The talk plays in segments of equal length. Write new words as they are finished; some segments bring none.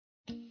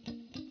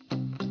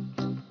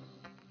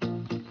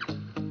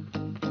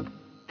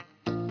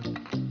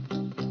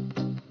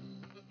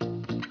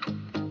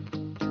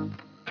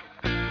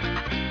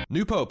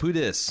New Pope, who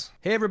dis?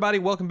 Hey everybody,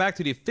 welcome back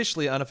to the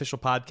officially unofficial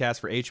podcast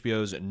for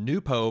HBO's New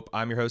Pope.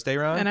 I'm your host,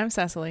 Aaron. And I'm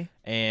Cecily.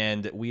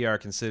 And we are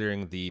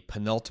considering the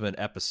penultimate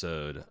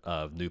episode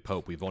of New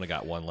Pope. We've only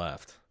got one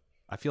left.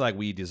 I feel like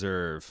we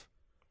deserve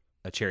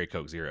a Cherry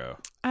Coke Zero.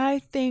 I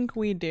think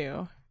we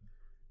do.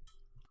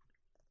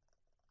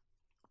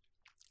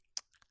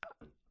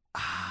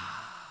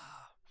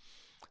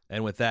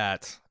 And with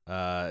that,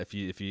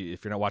 if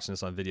you're not watching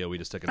this on video, we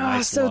just took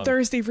a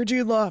thirsty for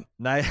Jude Law.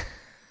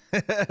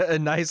 A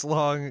nice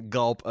long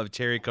gulp of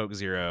Cherry Coke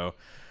Zero.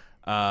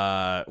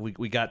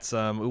 We got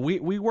some.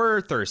 We were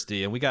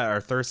thirsty, and we got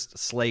our thirst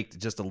slaked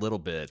just a little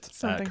bit,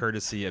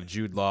 courtesy of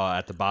Jude Law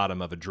at the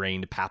bottom of a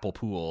drained papal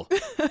pool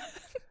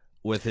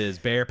with his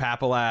bare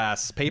papal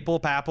ass.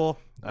 Papal.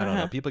 I don't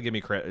know. People give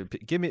me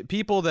credit.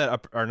 People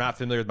that are not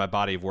familiar with my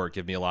body of work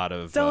give me a lot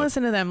of. Don't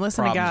listen to them.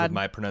 Listen to God. With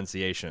my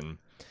pronunciation.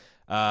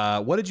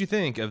 What did you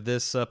think of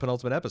this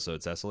penultimate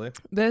episode, Cecily?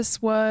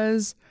 This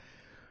was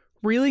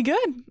really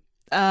good.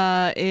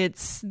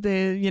 It's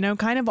the,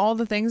 kind of all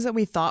the things that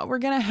we thought were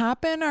going to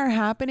happen are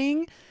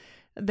happening.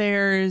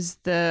 There's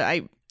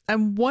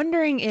I'm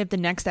wondering if the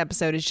next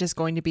episode is just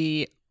going to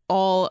be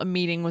all a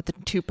meeting with the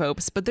two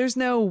popes, but there's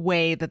no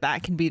way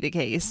that can be the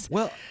case.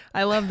 Well,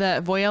 I love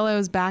that Voyello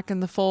is back in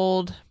the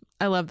fold.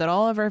 I love that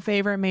all of our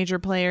favorite major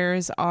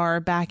players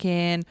are back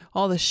in.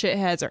 All the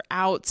shitheads are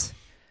out.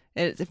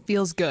 It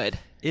feels good.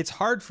 It's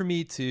hard for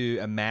me to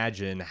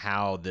imagine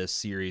how this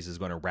series is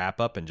going to wrap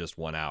up in just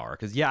 1 hour.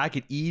 Because, I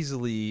could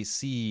easily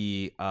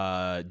see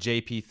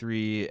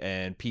JP3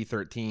 and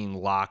P13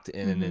 locked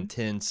in an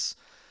intense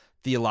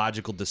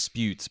theological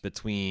disputes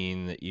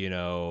between,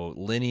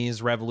 Lenny's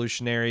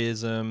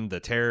revolutionaryism, the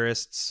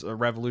terrorists'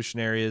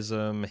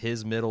 revolutionaryism,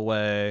 his middle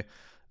way.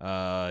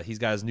 He's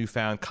got his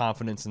newfound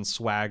confidence and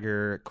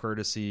swagger,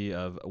 courtesy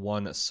of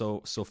one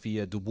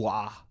Sophia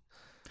Dubois.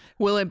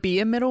 Will it be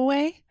a middle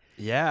way?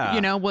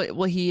 Yeah.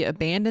 Will he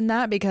abandon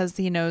that because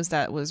he knows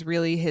that was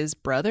really his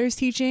brother's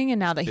teaching, and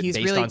now that he's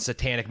based on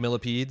satanic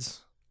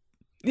millipedes?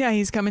 Yeah,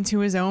 he's coming to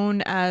his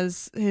own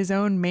as his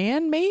own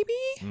man, maybe?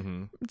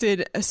 Mm-hmm.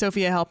 Did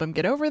Sophia help him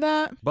get over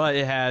that? But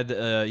it had,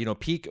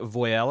 peak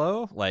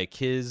Voyello, like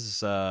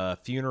his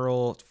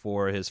funeral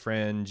for his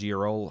friend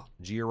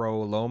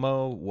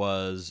Girolamo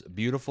was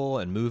beautiful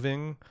and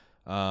moving,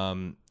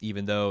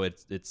 even though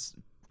it's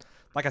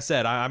like I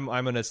said, I'm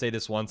going to say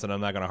this once and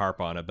I'm not going to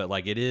harp on it, but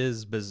like it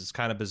is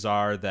kind of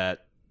bizarre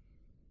that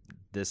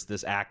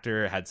this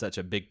actor had such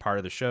a big part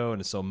of the show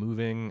and is so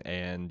moving,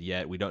 and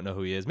yet we don't know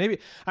who he is. Maybe,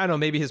 I don't know,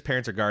 maybe his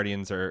parents or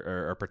guardians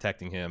are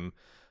protecting him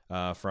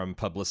from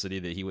publicity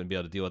that he wouldn't be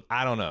able to deal with.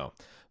 I don't know.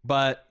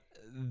 But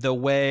the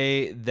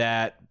way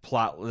that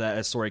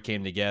story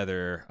came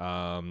together,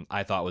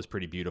 I thought was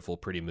pretty beautiful,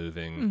 pretty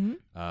moving. Mm-hmm.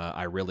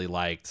 I really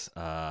liked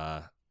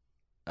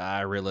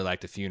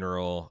the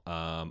funeral.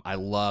 I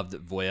loved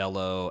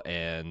Voyello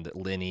and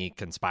Lenny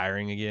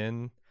conspiring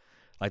again.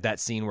 Like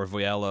that scene where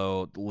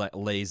Voyello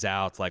lays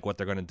out like what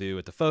they're going to do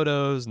with the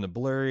photos and the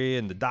blurry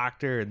and the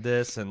doctor and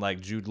this, and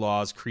like Jude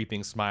Law's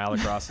creeping smile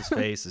across his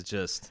face is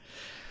just...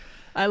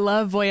 I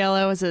love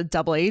Voyello as a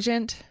double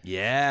agent.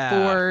 Yeah.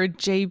 For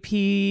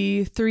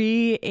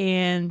JP3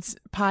 and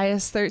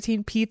Pius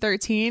 13,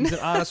 P13. He's an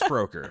honest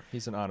broker.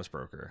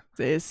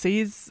 He's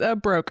He's a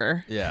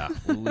broker. Yeah.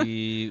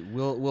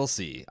 We'll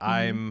see.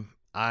 Mm-hmm.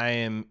 I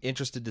am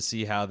interested to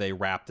see how they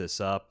wrap this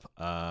up.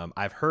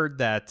 I've heard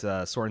that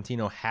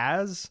Sorrentino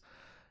has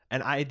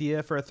an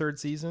idea for a third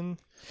season.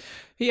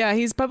 Yeah,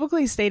 he's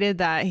publicly stated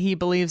that he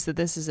believes that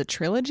this is a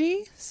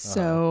trilogy.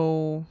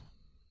 So...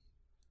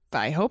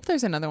 I hope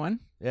there's another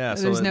one. Yeah,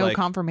 so there's no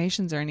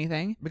confirmations or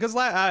anything. Because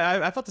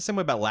I felt the same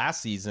way about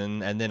last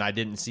season, and then I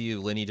didn't see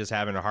Lenny just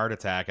having a heart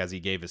attack as he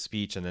gave his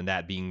speech, and then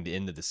that being the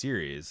end of the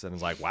series. And I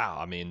was like,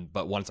 wow.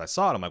 But once I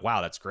saw it, I'm like,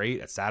 wow, that's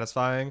great. That's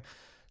satisfying.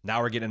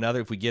 Now we're getting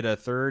another. If we get a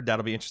third,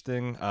 that'll be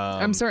interesting.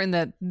 I'm certain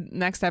that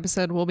next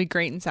episode will be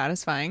great and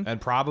satisfying. And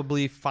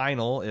probably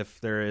final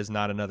if there is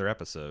not another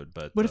episode.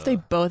 But what if they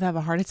both have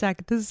a heart attack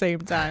at the same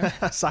time?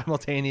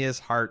 Simultaneous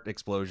heart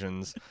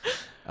explosions.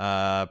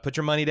 Put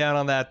your money down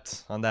on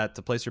that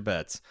to place your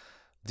bets.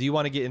 Do you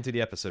want to get into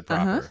the episode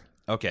proper?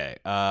 Okay.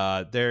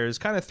 There's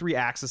kind of three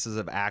axes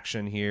of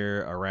action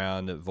here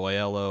around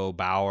Voyello,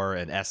 Bauer,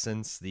 and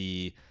Essence. Would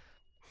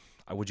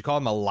you call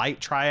them a light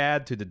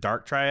triad to the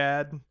dark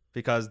triad?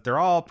 Because they're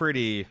all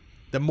pretty...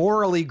 The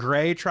morally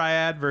gray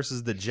triad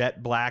versus the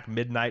jet black,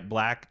 midnight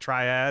black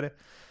triad.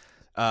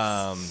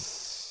 The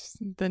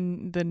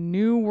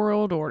New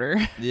World Order.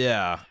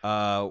 Yeah.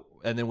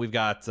 And then we've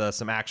got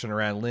some action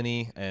around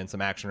Lenny and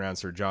some action around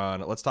Sir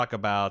John. Let's talk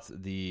about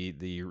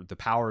the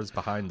powers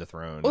behind the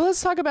throne. Well,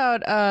 let's talk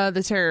about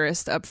the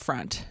terrorist up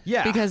front.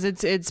 Yeah. Because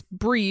it's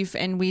brief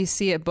and we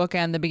see it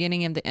bookend the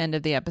beginning and the end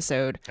of the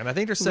episode. And I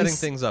think they're setting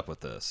things up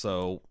with this.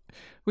 So...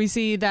 We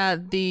see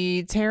that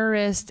the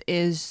terrorist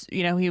is,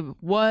 he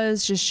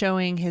was just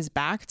showing his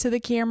back to the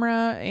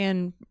camera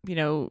and,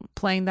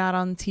 playing that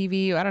on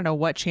TV. I don't know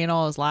what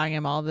channel is allowing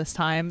him all this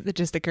time. It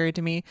just occurred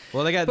to me.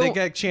 Well, they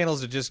got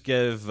channels that just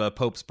give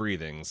Pope's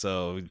breathing.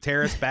 So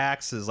terrorist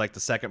backs is like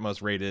the second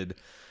most rated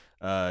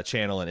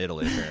channel in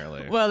Italy,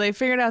 apparently. Well, they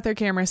figured out their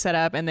camera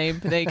setup and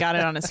they got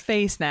it on his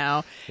face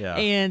now. Yeah.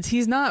 And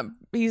he's not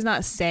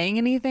saying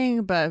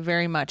anything, but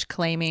very much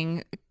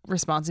claiming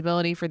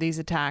responsibility for these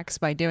attacks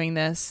by doing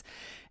this.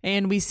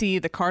 And we see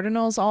the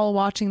Cardinals all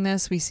watching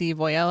this. We see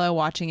Voyello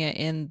watching it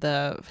in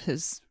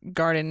his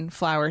garden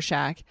flower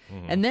shack.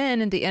 And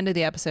then at the end of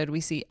the episode, we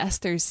see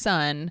Esther's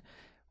son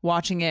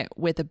watching it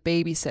with a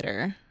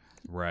babysitter.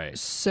 Right.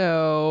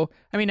 So,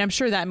 I mean, I'm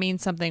sure that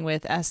means something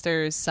with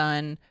Esther's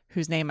son,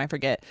 whose name I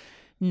forget,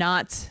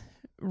 not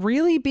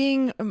really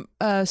being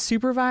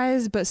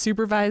supervised, but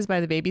supervised by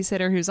the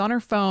babysitter who's on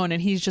her phone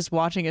and he's just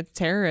watching a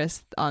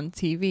terrorist on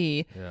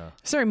TV. Yeah.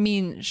 Sure,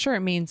 it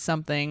means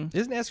something.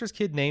 Isn't Esther's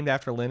kid named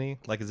after Lenny?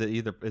 Like, is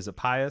it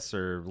Pius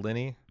or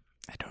Lenny?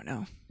 I don't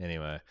know.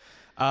 Anyway.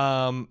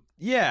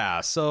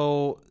 Yeah,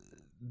 so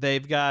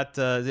they've got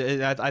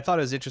I thought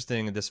it was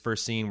interesting in this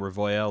first scene where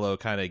Voyello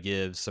kind of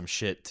gives some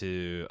shit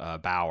to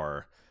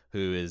Bauer,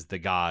 who is the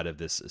god of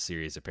this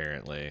series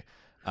apparently.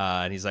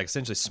 And he's like,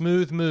 essentially,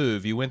 smooth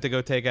move. You went to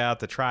go take out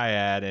the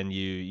triad and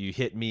you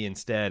hit me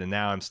instead, and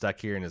now I'm stuck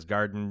here in his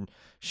garden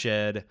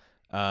shed.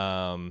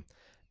 And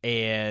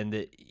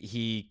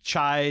he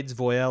chides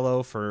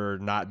Voyello for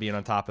not being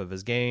on top of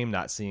his game,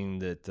 not seeing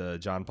that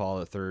John Paul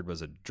III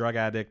was a drug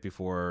addict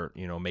before,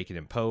 making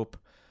him Pope.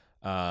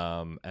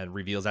 And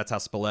reveals that's how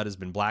Spoletta's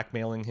been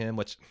blackmailing him,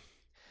 which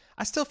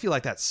I still feel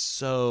like that's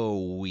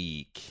so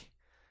weak.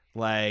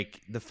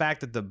 Like, the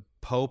fact that the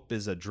Pope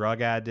is a drug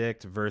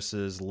addict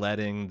versus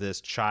letting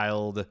this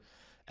child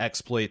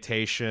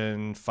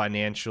exploitation,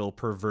 financial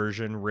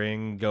perversion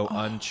ring go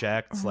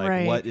unchecked. Like,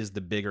 right. What is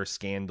the bigger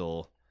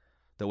scandal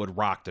that would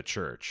rock the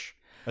church?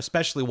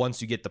 Especially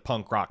once you get the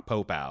punk rock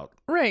Pope out.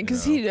 Right,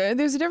 because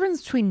there's a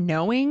difference between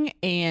knowing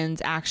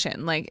and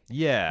action. Like,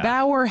 yeah,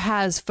 Bauer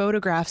has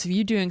photographs of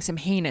you doing some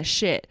heinous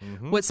shit.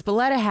 Mm-hmm. What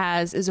Spoletta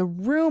has is a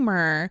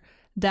rumor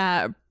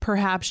that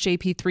perhaps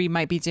JP3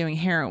 might be doing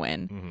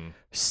heroin. Mm-hmm.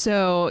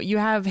 So you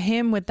have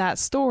him with that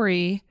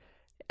story.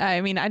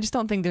 I mean, I just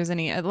don't think there's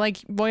any, like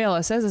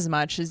Voyello says as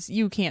much, as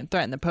you can't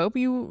threaten the Pope.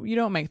 You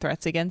don't make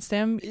threats against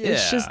him. Yeah.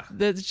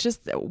 It's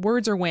just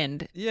words are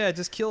wind. Yeah,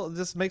 just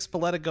make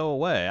Spoletta go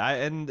away.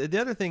 And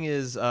the other thing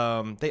is,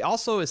 they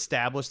also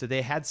established that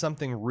they had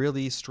something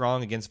really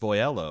strong against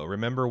Voyello.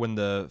 Remember when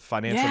the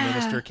financial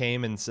minister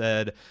came and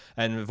said,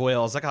 and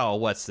Voyello's like, oh,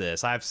 what's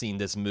this? I've seen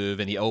this move.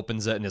 And he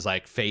opens it and his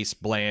like face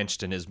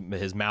blanched and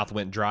his mouth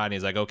went dry and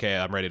he's like, okay,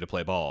 I'm ready to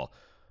play ball.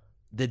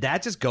 Did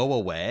that just go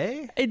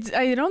away?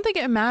 I don't think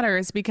it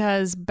matters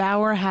because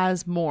Bauer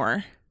has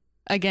more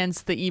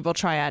against the evil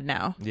triad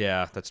now.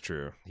 Yeah, that's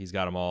true. He's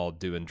got them all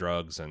doing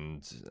drugs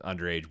and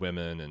underage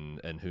women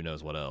and who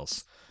knows what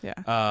else.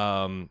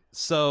 Yeah.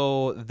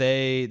 So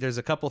there's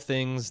a couple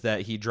things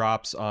that he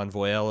drops on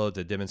Voyello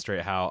to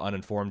demonstrate how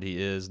uninformed he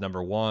is.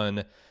 Number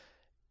one,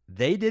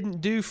 they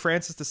didn't do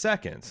Francis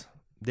II.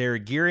 They're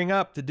gearing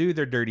up to do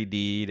their dirty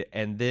deed,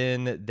 and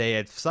then they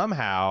had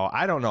somehow,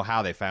 I don't know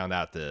how they found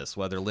out this,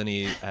 whether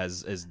Lenny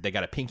they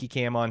got a pinky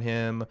cam on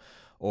him,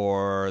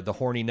 or the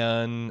horny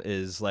nun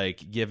is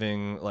like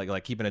giving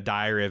like keeping a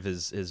diary of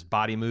his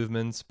body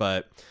movements,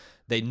 but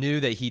they knew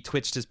that he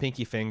twitched his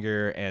pinky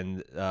finger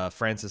and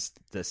Francis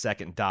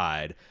II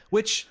died.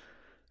 Which,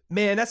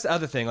 man, that's the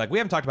other thing. Like, we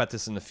haven't talked about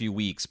this in a few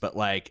weeks, but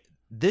like,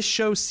 this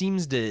show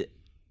seems to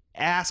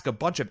ask a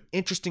bunch of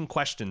interesting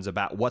questions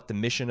about what the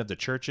mission of the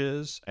church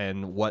is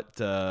and what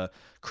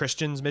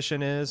Christians'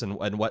 mission is and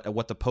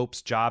what the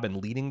Pope's job in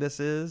leading this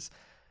is.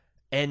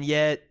 And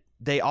yet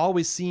they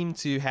always seem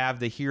to have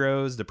the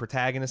heroes, the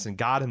protagonists, and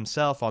God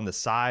himself on the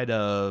side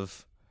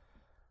of,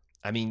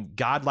 I mean,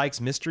 God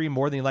likes mystery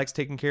more than he likes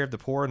taking care of the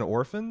poor and the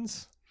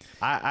orphans.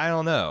 I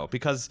don't know,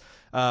 because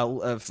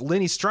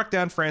Lenny struck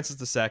down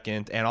Francis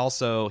II, and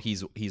also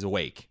he's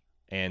awake,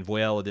 and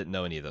Voyello didn't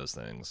know any of those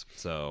things.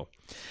 So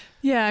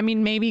yeah, I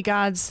mean, maybe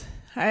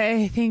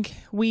I think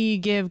we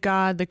give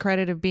God the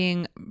credit of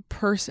being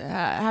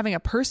having a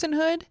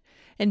personhood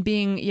and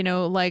being,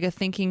 like a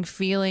thinking,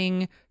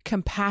 feeling,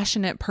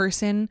 compassionate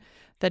person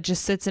that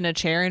just sits in a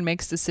chair and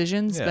makes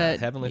decisions. Yeah, but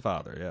Heavenly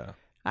Father, yeah.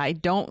 I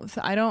don't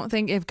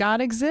think if God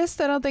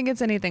exists, I don't think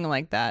it's anything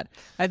like that.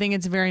 I think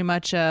it's very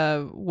much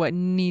what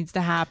needs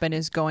to happen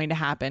is going to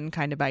happen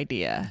kind of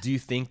idea. Do you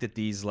think that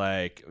these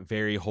like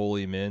very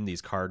holy men,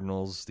 these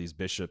cardinals, these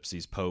bishops,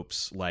 these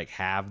popes, like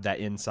have that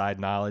inside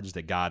knowledge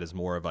that God is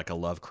more of like a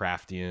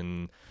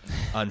Lovecraftian,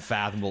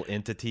 unfathomable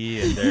entity,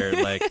 and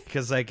they're like,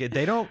 because like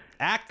they don't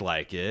act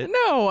like it.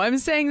 No, I'm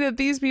saying that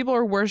these people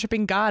are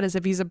worshiping God as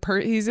if he's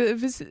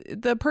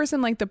the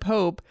person like the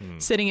Pope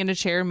sitting in a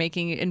chair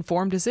making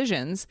informed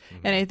decisions.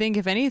 And I think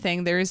if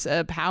anything, there's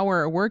a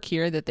power at work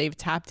here that they've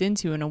tapped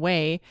into in a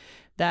way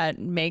that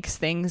makes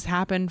things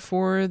happen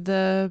for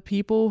the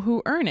people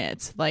who earn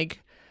it.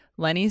 Like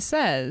Lenny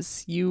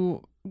says,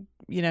 you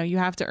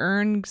have to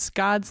earn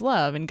God's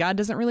love, and God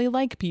doesn't really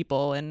like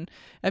people. And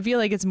I feel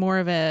like it's more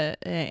of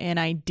an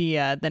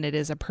idea than it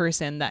is a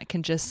person that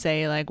can just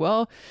say like,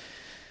 well,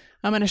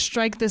 I'm going to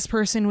strike this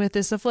person with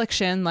this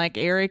affliction like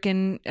Eric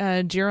and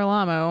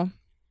Girolamo.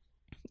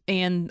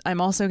 And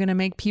I'm also going to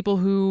make people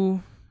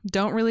who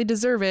don't really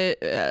deserve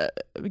it,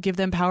 give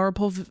them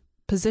powerful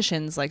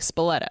positions like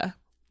Spoletta,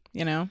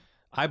 you know?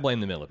 I blame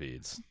the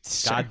millipedes.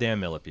 Sure. Goddamn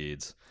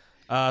millipedes.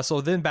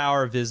 So then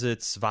Bauer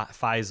visits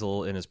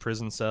Faisal in his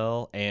prison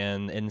cell,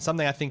 and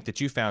something I think that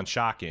you found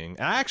shocking,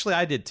 and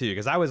I did too,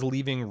 because I was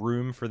leaving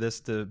room for this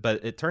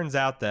but it turns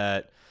out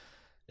that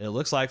it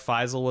looks like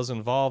Faisal was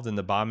involved in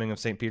the bombing of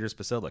St. Peter's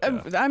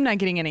Basilica. I'm not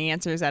getting any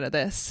answers out of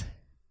this.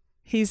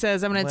 He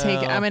says, I'm going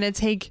to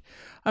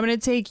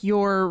take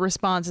your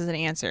response as an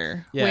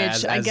answer,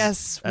 which I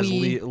guess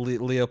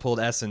Leopold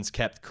Essence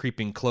kept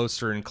creeping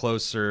closer and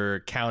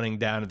closer, counting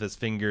down with his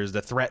fingers,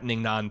 the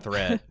threatening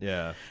non-threat.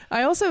 Yeah.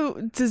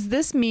 Does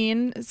this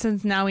mean,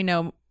 since now we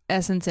know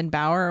Essence and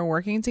Bauer are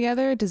working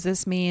together, does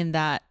this mean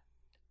that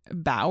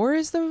Bauer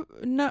is the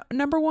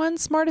number one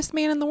smartest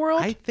man in the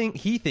world? I think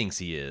he thinks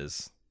he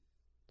is.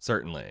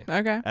 Certainly.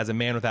 Okay. As a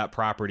man without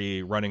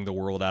property running the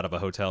world out of a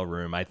hotel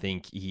room, I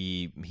think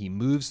he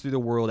moves through the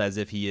world as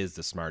if he is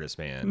the smartest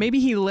man. Maybe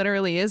he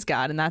literally is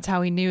God, and that's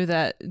how he knew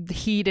that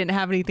he didn't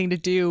have anything to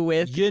do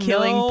with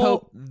killing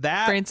Pope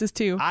Francis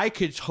II. I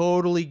could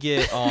totally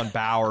get on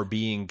Bauer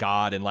being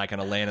God in like an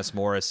Alanis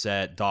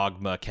Morissette,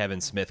 Dogma,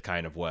 Kevin Smith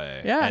kind of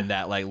way. Yeah. And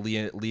that like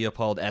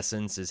Leopold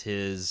Essence is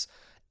his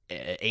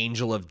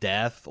angel of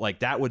death. Like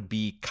that would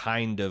be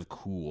kind of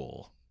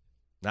cool.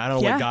 I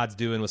don't know what God's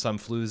doing with some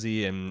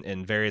floozy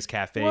in various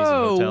cafes and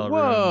hotel rooms.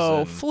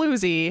 Whoa,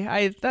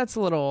 floozy. That's a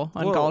little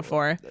uncalled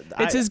for.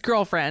 It's his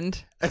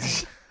girlfriend.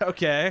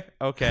 Okay.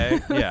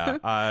 Yeah.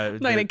 I'm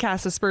not going to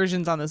cast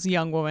aspersions on this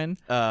young woman.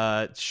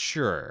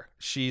 Sure.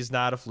 She's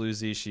not a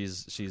floozy.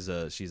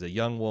 She's a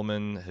young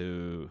woman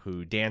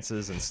who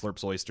dances and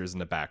slurps oysters in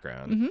the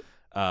background.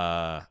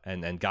 Mm-hmm.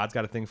 And God's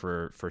got a thing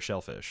for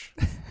shellfish.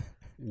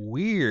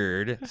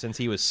 Weird, since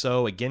he was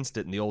so against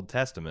it in the Old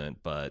Testament,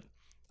 but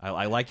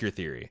I like your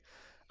theory.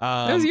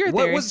 That was your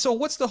theory. What's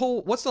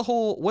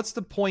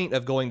the point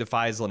of going to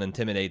Faisal and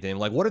intimidating him?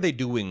 Like, what are they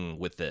doing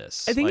with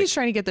this? I think he's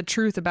trying to get the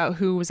truth about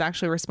who was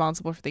actually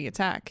responsible for the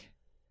attack.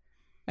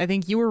 I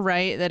think you were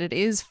right that it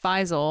is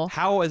Faisal.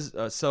 How is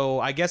so?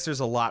 I guess there's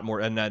a lot more,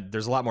 and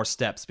there's a lot more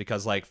steps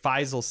because, like,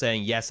 Faisal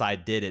saying yes, I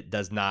did it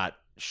does not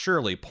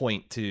surely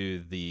point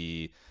to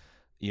the,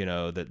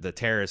 the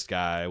terrorist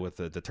guy with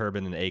the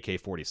turban and the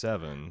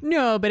AK-47.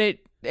 No, but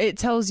it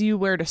tells you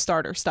where to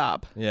start or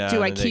stop. Yeah.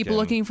 Do I keep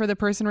looking for the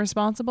person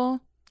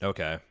responsible?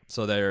 Okay.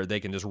 So they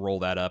can just roll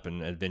that up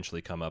and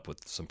eventually come up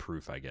with some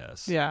proof, I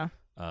guess. Yeah.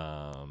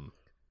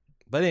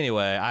 But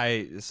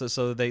anyway,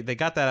 so they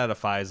got that out of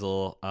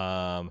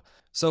Faisal.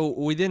 So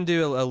we didn't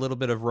do a little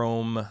bit of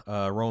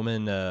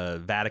Roman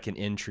Vatican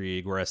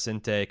intrigue where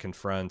Ascente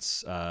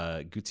confronts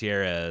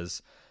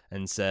Gutierrez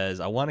and says,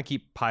 I want to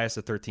keep Pius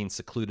XIII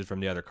secluded from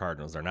the other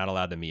cardinals. They're not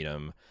allowed to meet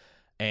him.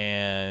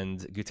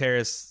 And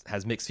Gutierrez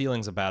has mixed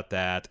feelings about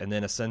that. And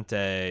then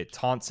Ascente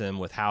taunts him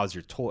with, how's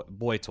your toy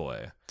boy?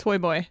 Toy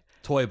boy.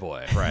 Toy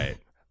boy, right.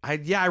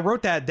 I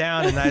wrote that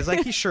down, and I was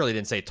like, he surely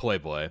didn't say toy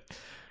boy.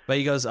 But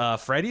he goes,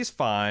 Freddie's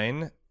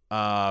fine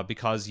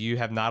because you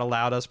have not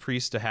allowed us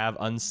priests to have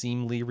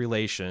unseemly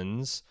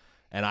relations.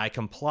 And I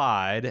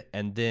complied.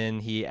 And then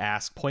he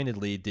asked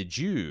pointedly, did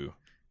you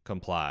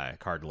comply,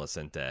 Cardinal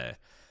Ascente?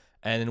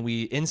 And then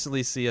we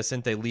instantly see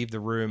Ascente leave the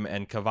room,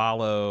 and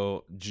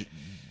Cavallo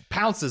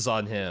pounces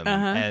on him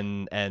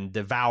and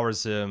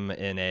devours him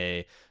in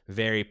a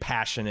very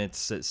passionate,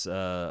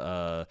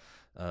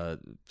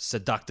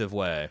 seductive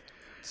way.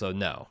 So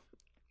no,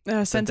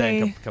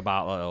 Ascente and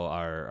Cavallo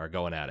are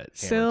going at it.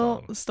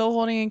 Still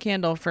holding a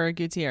candle for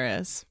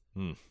Gutierrez.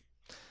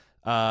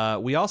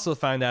 We also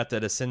find out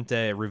that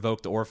Ascente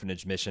revoked the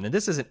orphanage mission, and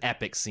this is an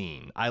epic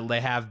scene.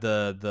 They have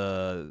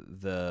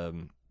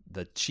the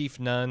chief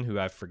nun, who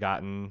I've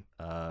forgotten.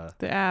 The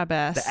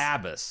abbess. The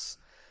abbess.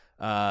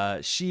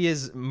 She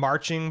is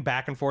marching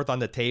back and forth on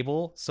the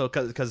table, so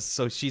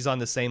she's on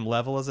the same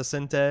level as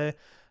Ascente,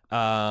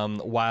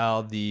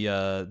 while the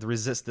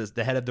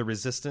head of the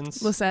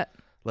resistance,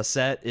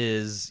 Lisette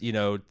is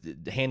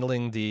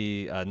handling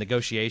the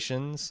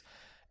negotiations,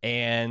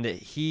 and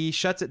he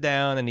shuts it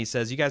down and he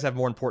says, you guys have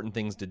more important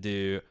things to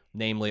do,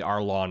 namely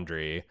our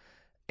laundry.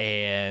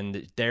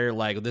 And they're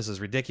like, this is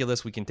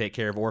ridiculous. We can take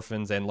care of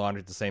orphans and laundry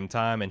at the same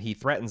time. And he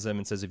threatens them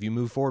and says, if you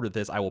move forward with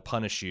this, I will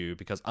punish you,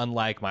 because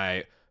unlike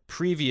my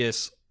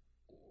previous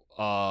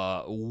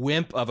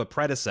wimp of a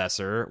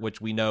predecessor,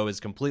 which we know is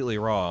completely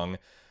wrong,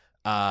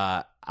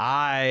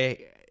 I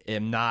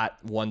am not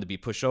one to be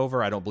pushed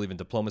over. I don't believe in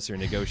diplomacy or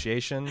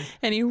negotiation.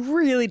 And he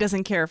really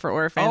doesn't care for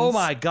orphans. Oh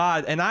my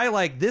God. And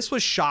this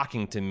was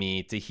shocking to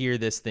me to hear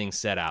this thing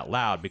said out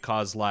loud,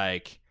 because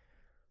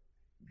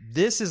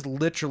this is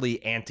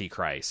literally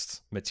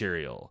Antichrist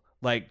material.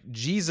 Like,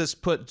 Jesus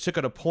took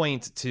it a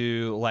point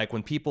to, like,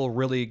 when people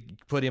really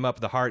put him up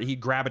the heart, he'd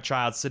grab a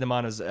child, sit him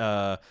on his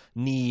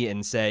knee,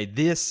 and say,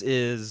 this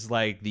is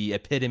like the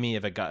epitome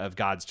of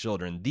God's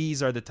children.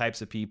 These are the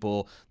types of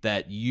people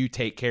that you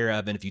take care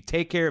of. And if you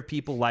take care of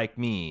people like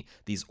me,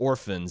 these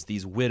orphans,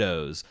 these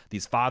widows,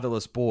 these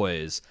fatherless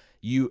boys,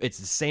 It's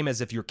the same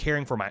as if you're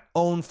caring for my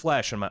own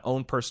flesh and my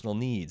own personal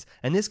needs.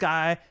 And this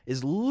guy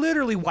is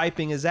literally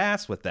wiping his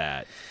ass with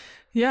that.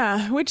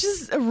 Yeah, which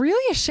is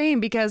really a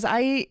shame because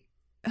I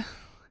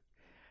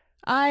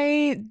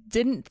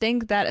didn't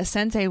think that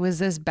Asante was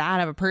this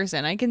bad of a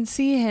person. I can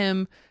see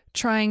him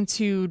trying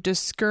to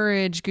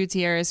discourage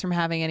Gutierrez from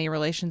having any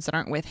relations that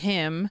aren't with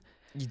him.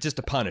 Just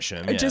to punish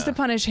him. Just to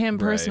punish him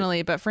personally.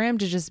 Right. But for him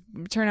to just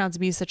turn out to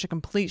be such a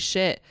complete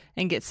shit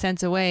and get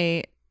sent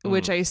away,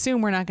 which I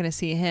assume we're not going to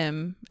see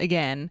him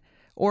again,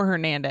 or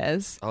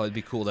Hernandez. Oh, it'd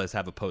be cool to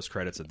have a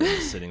post-credits of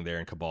them sitting there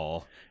in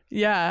Cabal.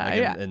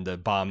 Yeah. Like in the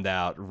bombed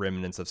out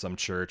remnants of some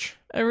church.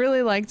 I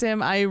really liked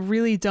him. I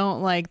really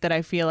don't like that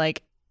I feel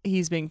like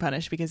he's being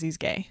punished because he's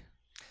gay.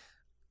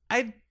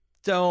 I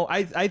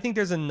think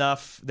there's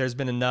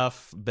been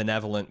enough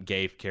benevolent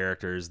gay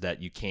characters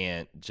that you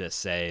can't just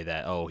say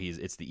that,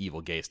 it's the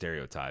evil gay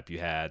stereotype. You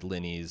had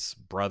Lenny's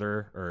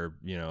brother, or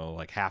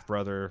like half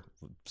brother,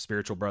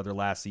 spiritual brother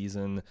last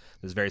season,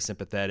 was very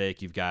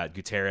sympathetic. You've got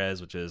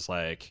Gutierrez, which is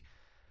like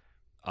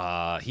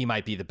he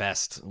might be the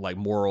best like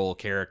moral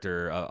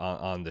character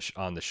on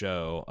the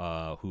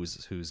show,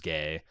 who's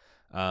gay,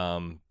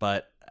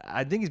 but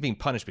I think he's being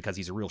punished because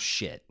he's a real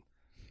shit.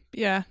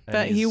 Yeah,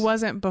 that he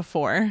wasn't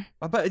before.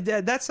 But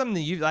that's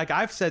something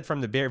I've said from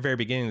the very, very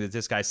beginning, that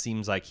this guy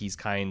seems like he's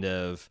kind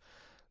of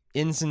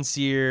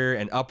insincere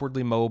and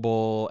upwardly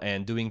mobile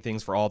and doing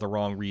things for all the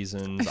wrong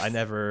reasons. I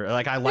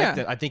like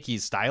it. I think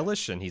he's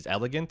stylish and he's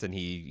elegant and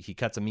he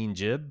cuts a mean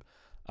jib,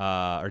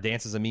 or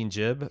dances a mean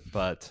jib.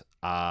 But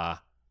I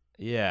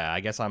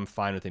guess I'm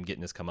fine with him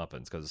getting his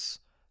comeuppance because,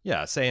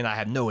 saying I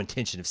have no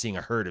intention of seeing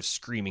a herd of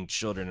screaming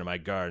children in my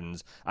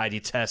gardens. I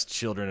detest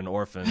children and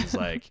orphans.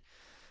 Like,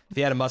 if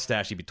he had a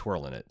mustache, he'd be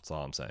twirling it. That's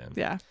all I'm saying.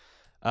 Yeah.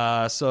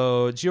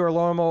 So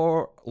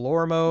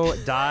Girolamo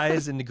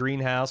dies in the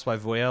greenhouse while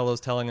Voello's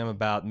telling him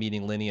about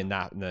meeting Lenny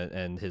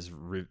and his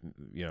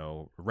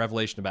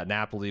revelation about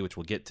Napoli, which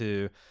we'll get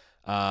to.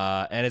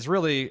 And it's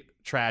really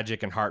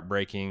tragic and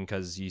heartbreaking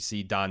because you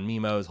see Don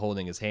Mimo's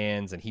holding his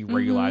hands and he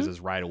realizes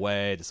right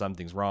away that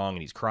something's wrong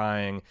and he's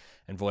crying.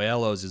 And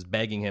Voello's just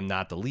begging him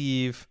not to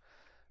leave.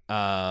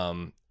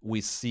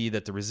 We see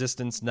that the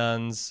resistance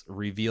nuns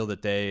reveal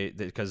that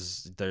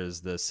because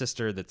there's the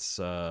sister that's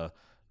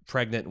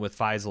pregnant with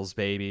Faisal's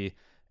baby,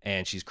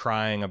 and she's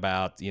crying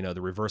about the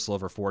reversal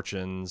of her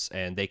fortunes,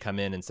 and they come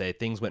in and say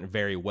things went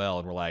very well,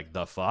 and we're like,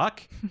 the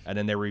fuck? And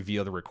then they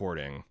reveal the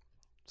recording.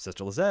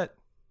 Sister Lizette,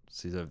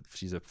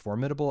 she's a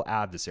formidable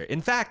adversary.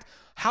 In fact,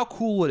 how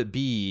cool would it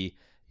be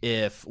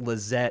if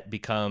Lizette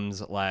becomes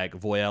like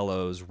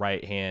Voello's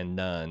right hand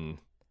nun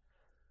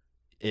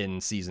in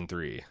season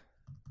 3?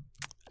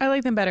 I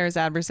like them better as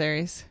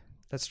adversaries.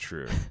 That's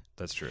true.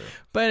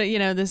 But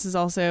this is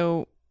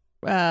also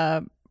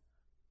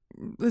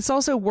this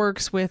also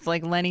works with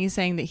like Lenny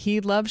saying that he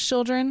loves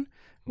children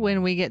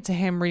when we get to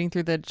him reading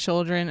through the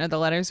children or the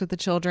letters with the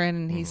children,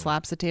 and he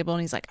slaps the table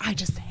and he's like, I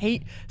just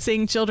hate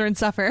seeing children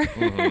suffer.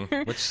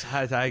 Which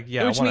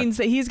means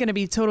that he's going to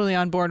be totally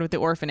on board with the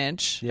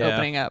orphanage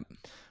opening up.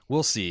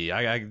 We'll see.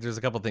 There's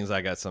a couple things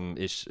I got some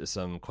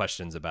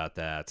questions about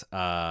that.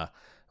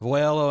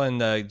 Voello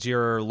and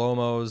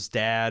Girolamo's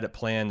dad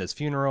planned his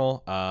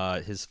funeral.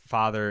 His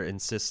father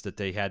insists that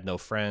they had no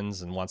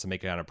friends and wants to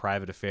make it on a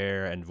private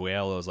affair. And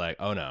Voello's like,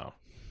 oh no,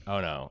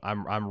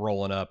 I'm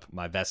rolling up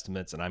my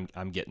vestments and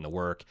I'm getting to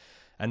work.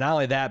 And not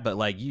only that, but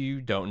like,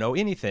 you don't know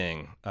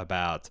anything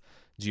about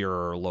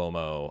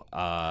Girolamo.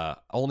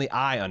 Only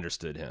I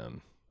understood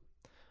him.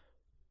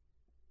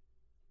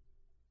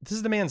 This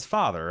is the man's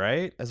father,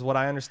 right? As what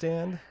I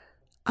understand.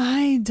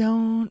 I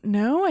don't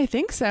know. I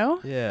think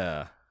so.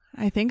 Yeah.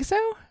 I think so.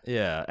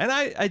 Yeah. And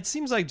it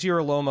seems like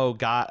Girolamo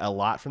got a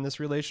lot from this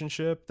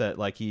relationship, that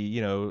like he,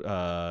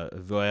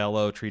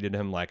 Voello treated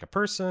him like a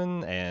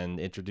person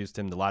and introduced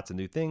him to lots of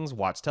new things,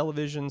 watched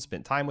television,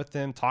 spent time with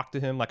him, talked to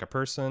him like a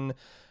person.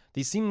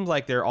 These seem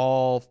like they're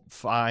all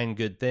fine,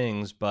 good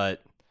things,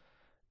 but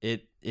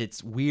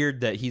it's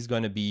weird that he's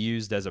going to be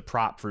used as a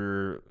prop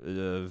for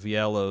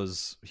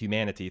Voello's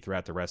humanity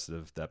throughout the rest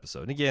of the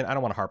episode. And again, I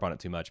don't want to harp on it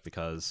too much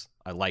because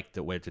I like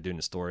the way they're doing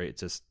the story. It's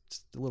just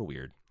a little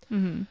weird.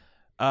 Mm-hmm.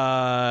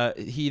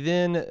 He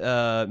then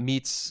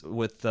meets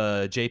with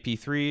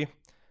JP3,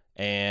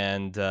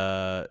 and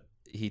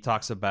he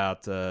talks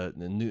about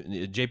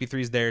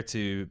JP3's there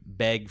to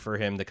beg for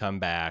him to come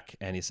back,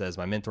 and he says,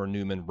 my mentor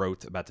Newman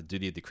wrote about the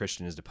duty of the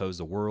Christian is to oppose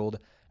the world,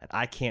 and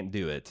I can't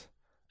do it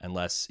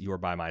unless you're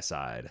by my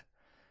side.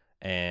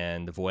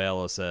 And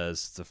Voello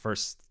says,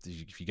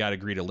 you got to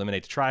agree to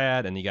eliminate the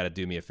triad, and you got to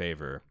do me a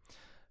favor.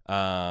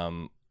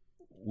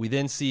 We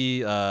then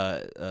see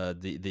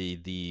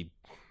the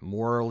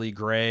morally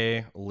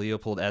gray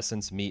Leopold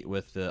Essence meet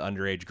with the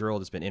underage girl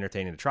that's been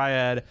entertaining the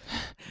triad.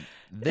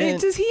 Then,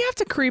 does he have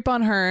to creep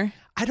on her?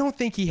 I don't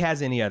think he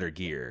has any other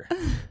gear.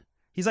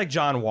 He's like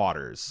John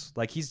Waters.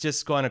 Like, he's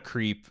just going to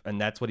creep,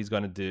 and that's what he's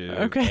going to do.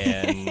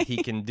 Okay. And he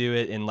can do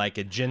it in like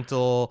a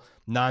gentle,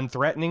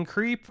 non-threatening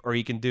creep, or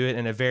he can do it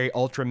in a very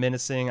ultra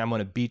menacing, I'm going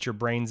to beat your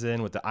brains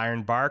in with the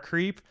iron bar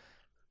creep.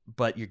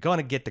 but you're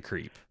gonna get the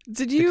creep.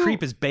 Did you? The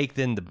creep is baked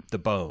in the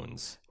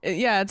bones.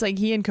 Yeah, it's like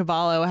he and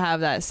Cavallo have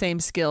that same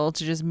skill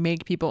to just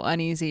make people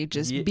uneasy,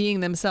 just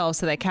being themselves,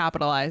 so they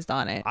capitalized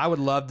on it. I would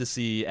love to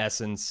see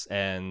Essence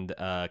and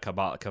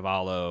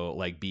Cavallo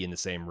like be in the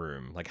same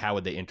room. Like, how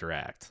would they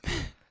interact?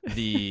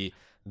 the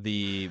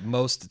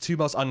two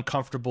most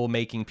uncomfortable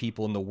making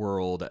people in the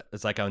world.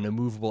 It's like an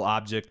immovable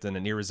object and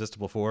an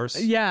irresistible force.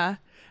 Yeah.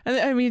 And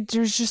I mean,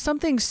 there's just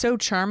something so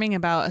charming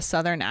about a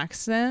Southern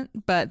accent,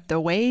 but the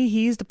way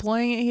he's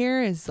deploying it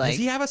here is like... Does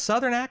he have a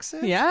Southern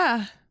accent?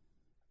 Yeah.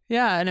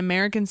 Yeah, an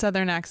American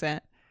Southern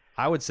accent.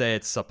 I would say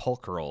it's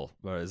sepulchral.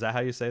 Is that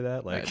how you say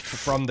that? Like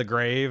from the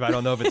grave? I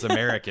don't know if it's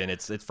American.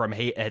 It's from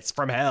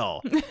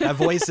hell. That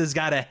voice has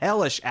got a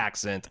hellish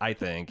accent, I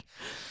think.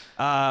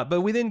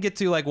 But we didn't get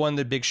to like one of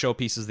the big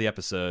showpieces of the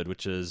episode,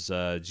 which is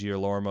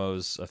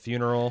Girolamo's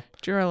funeral.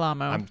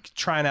 Girolamo. I'm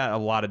trying out a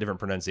lot of different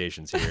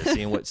pronunciations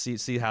here,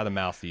 see how the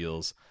mouth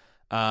feels.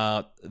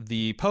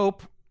 The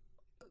Pope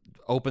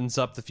opens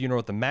up the funeral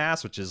with the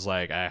mass, which is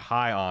like a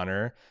high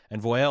honor,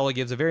 and Voyella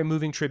gives a very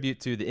moving tribute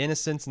to the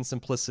innocence and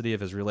simplicity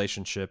of his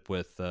relationship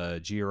with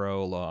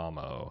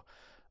Girolamo,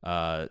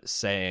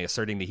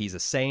 asserting that he's a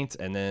saint.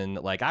 And then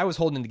like I was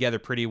holding it together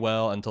pretty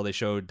well until they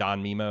showed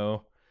Don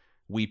Mimo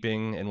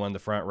weeping in one of the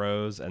front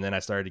rows, and then I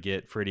started to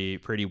get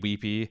pretty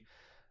weepy.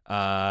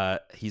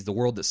 He's the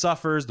world that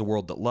suffers, the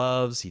world that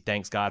loves. He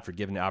thanks God for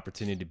giving the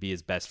opportunity to be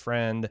his best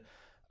friend,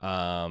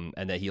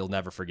 and that he'll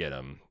never forget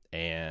him.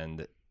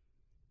 And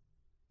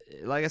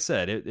like I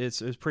said,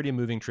 it was pretty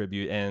moving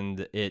tribute,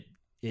 and it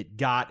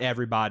got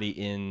everybody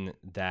in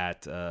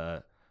that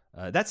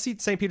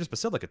St. Peter's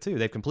Basilica too.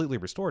 They've completely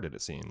restored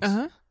it seems.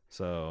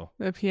 So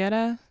the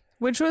Pieta,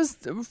 which was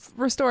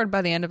restored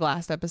by the end of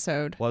last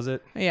episode. Was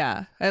it?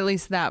 Yeah, at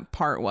least that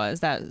part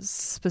was, that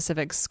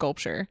specific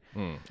sculpture.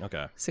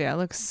 Okay. So yeah, it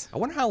looks... I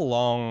wonder how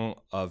long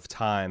of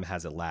time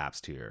has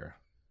elapsed here.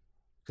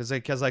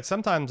 Because like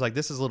sometimes like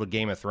this is a little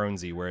Game of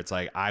Thronesy where it's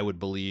like I would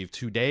believe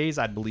 2 days,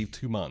 I'd believe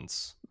 2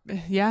 months.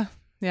 Yeah,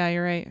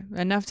 you're right.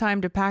 Enough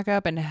time to pack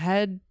up and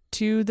head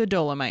to the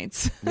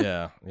Dolomites.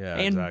 Yeah,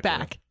 and exactly.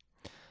 back.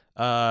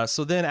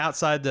 So then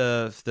outside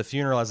the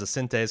funeral, as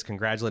Ascente is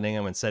congratulating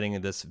him and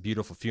setting this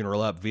beautiful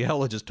funeral up,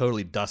 Voyella just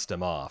totally dusts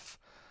him off.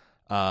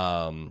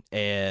 And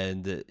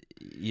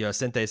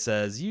Ascente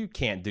says, "You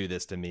can't do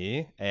this to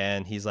me."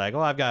 And he's like, "Oh,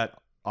 I've got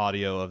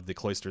audio of the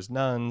cloister's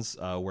nuns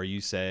where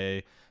you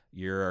say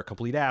you're a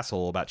complete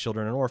asshole about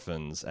children and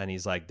orphans." And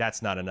he's like,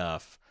 "That's not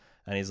enough."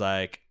 And he's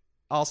like,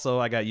 "Also,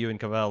 I got you and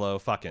Cavallo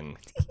fucking."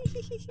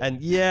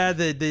 And yeah,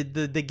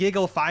 the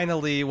giggle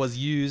finally was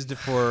used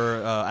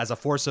for as a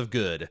force of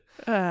good.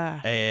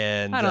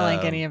 And I don't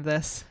like any of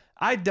this.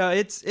 I do.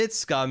 It's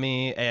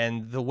scummy,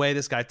 and the way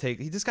this guy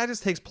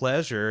just takes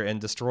pleasure in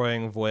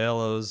destroying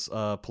Voyella's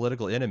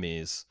political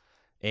enemies.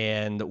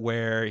 And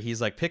where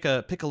he's like, pick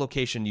a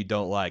location you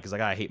don't like. He's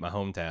like, I hate my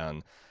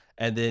hometown.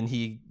 And then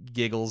he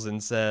giggles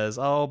and says,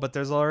 "Oh, but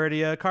there's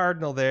already a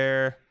cardinal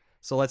there,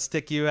 so let's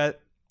stick you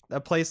at a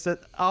place that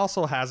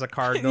also has a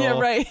cardinal." Yeah,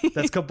 right.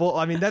 That's Kabul.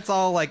 I mean, that's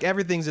all like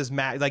everything's just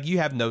like you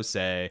have no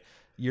say.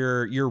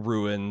 You're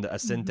ruined,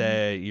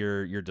 Ascente.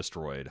 You're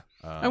destroyed.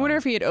 I wonder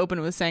if he had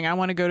opened with saying, "I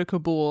want to go to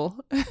Kabul."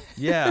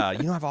 Yeah,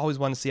 I've always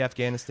wanted to see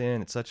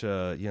Afghanistan. It's such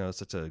a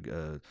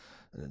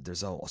there's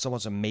so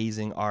much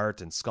amazing art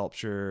and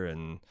sculpture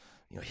and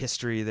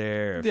history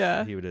there.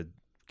 If he would have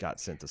got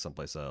sent to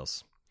someplace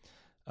else.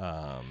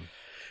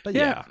 But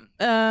yeah,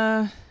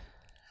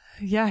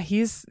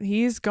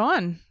 he's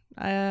gone.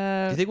 Do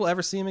you think we'll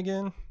ever see him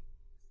again?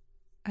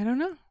 I don't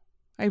know.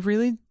 I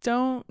really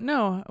don't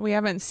know. We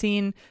haven't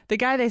seen the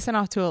guy they sent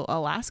off to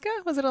Alaska.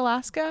 Was it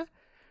Alaska?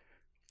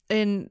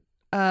 In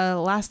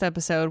last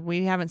episode,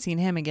 we haven't seen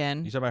him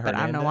again. You talking about but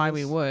I don't know why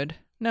we would.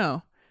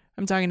 No,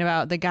 I'm talking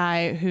about the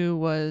guy who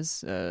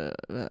was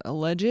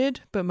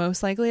alleged, but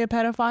most likely a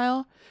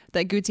pedophile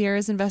that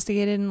Gutierrez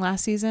investigated in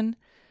last season.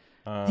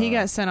 He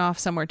got sent off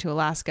somewhere to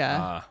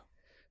Alaska.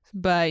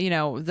 But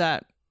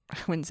that I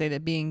wouldn't say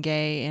that being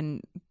gay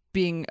and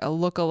being a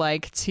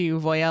lookalike to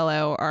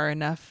Voyella are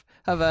enough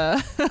of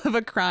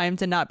a crime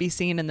to not be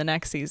seen in the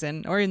next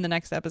season or in the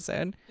next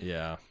episode.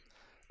 Yeah.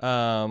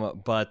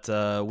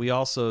 But we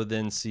also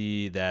then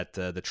see that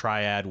the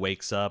Triad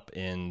wakes up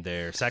in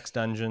their sex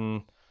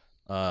dungeon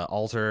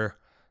altar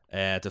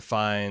to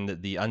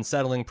find the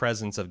unsettling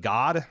presence of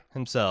God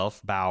himself,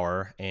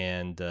 Bauer,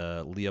 and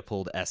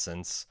Leopold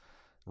Essence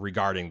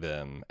regarding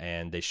them.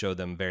 And they show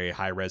them very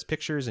high-res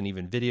pictures and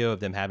even video of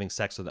them having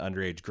sex with an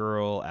underage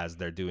girl as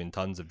they're doing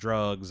tons of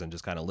drugs and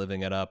just kind of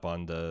living it up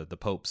on the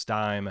Pope's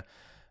dime.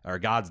 Or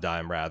God's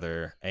dime,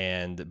 rather.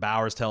 And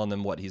Bauer's telling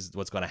them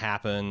what's going to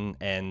happen,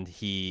 and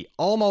he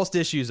almost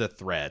issues a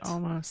threat.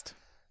 Almost.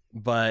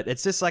 But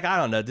it's just like, I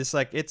don't know, just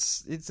like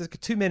it's a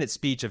 2-minute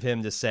speech of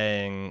him just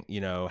saying,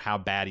 how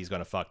bad he's going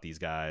to fuck these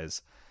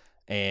guys.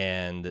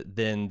 And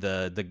then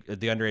the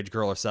underage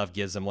girl herself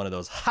gives him one of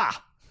those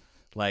ha,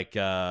 like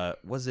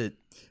was it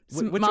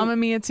Mamma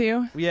Mia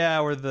too?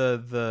 Yeah, or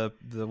the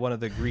one of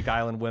the Greek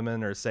island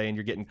women are saying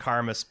you're getting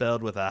karma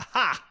spelled with a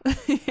ha.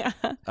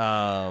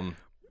 Yeah.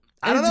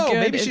 I don't It's know. good.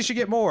 Maybe she should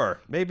get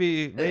more.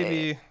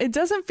 Maybe. It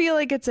doesn't feel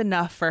like it's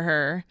enough for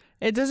her.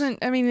 It doesn't.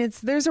 I mean,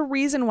 there's a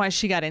reason why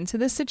she got into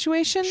this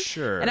situation.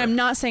 Sure. And I'm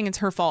not saying it's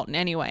her fault in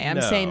any way. I'm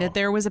No. saying that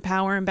there was a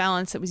power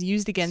imbalance that was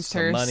used against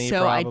Some her. money,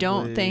 so I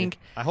don't probably. think.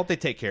 I hope they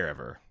take care of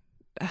her.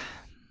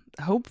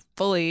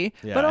 Hopefully,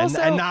 Yeah, but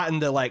also and not in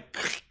the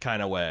like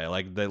kind of way.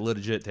 Like they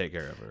legit take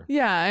care of her.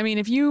 yeah. I mean,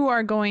 if you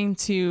are going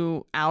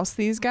to oust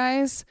these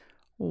guys,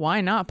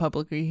 why not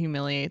publicly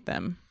humiliate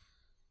them?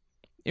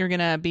 You're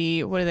gonna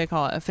be, what do they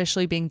call it?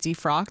 Officially being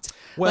defrocked.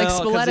 Well, like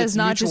 'cause Spoletta's it's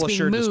not just mutual being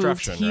assured moved;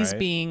 destruction, he's right?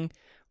 being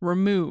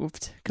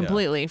removed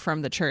completely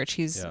from the church.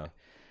 He's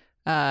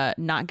not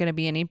going to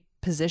be any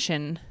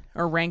position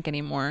or rank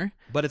anymore.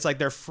 But it's like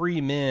they're free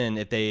men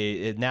if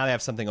now they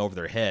have something over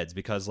their heads,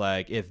 because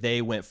like if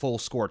they went full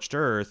scorched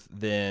earth,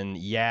 then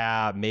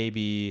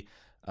maybe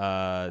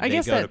they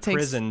guess go to that takes-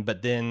 prison,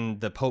 but then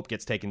the Pope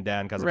gets taken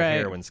down because of a Right.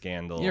 heroin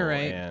scandal. You're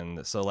right.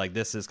 And so like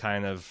this is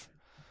kind of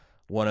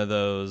one of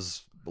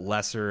those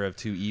lesser of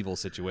two evil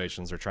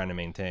situations they're trying to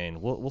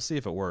maintain. We'll see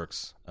if it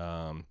works.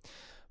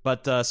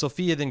 But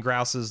Sophia then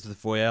grouses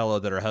with Voello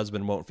that her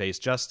husband won't face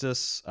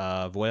justice.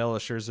 Voello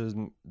assures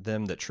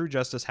them that true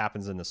justice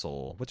happens in the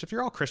soul, which if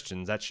you're all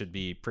Christians, that should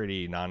be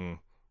pretty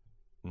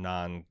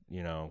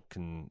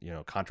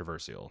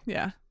controversial.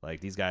 Yeah. Like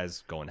these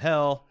guys go in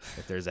hell.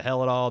 If there's a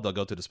hell at all, they'll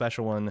go to the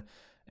special one.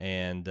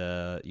 And,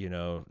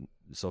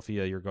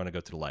 Sophia, you're going to go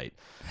to the light.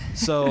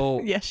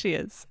 So Yes, she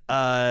is.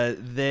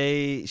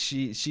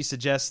 she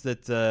suggests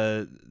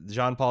that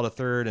John Paul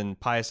III and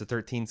Pius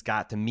XIII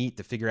got to meet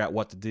to figure out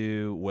what to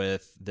do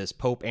with this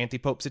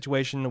anti-pope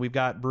situation that we've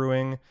got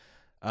brewing.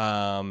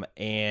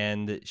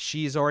 And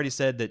she's already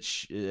said that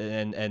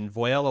and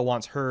Voello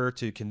wants her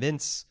to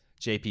convince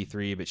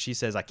JP3, but she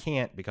says I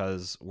can't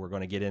because we're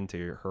going to get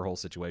into her whole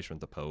situation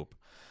with the Pope.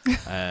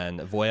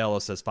 And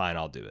Voello says fine,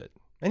 I'll do it.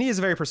 And he is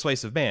a very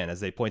persuasive man, as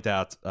they point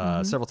out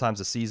several times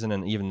this season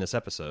and even this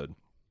episode.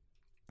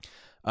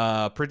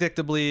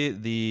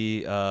 Predictably,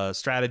 the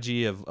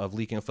strategy of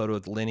leaking a photo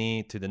with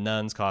Lenny to the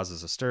nuns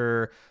causes a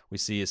stir. We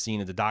see a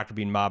scene of the doctor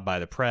being mobbed by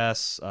the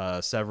press.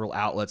 Several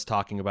outlets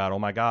talking about, oh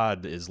my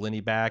God, is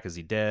Lenny back? Is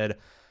he dead?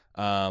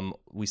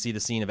 We see the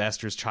scene of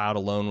Esther's child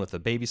alone with a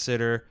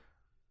babysitter.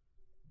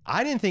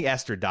 I didn't think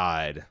Esther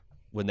died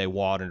when they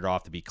watered her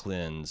off to be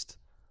cleansed.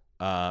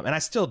 And I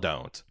still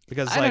don't,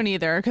 because I don't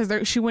either,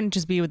 because she wouldn't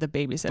just be with a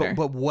babysitter.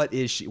 But what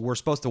is she? We're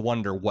supposed to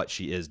wonder what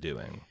she is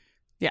doing.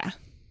 Yeah.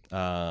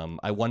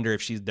 I wonder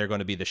if they're going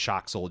to be the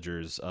shock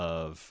soldiers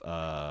of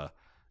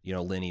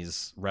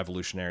Lenny's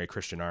revolutionary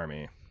Christian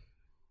army.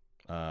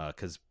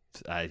 Because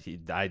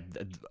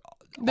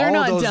they're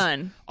not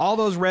done. All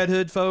those Red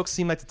Hood folks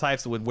seem like the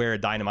types that would wear a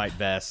dynamite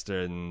vest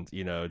and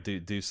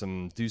do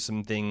some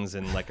things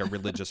in like a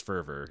religious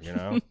fervor.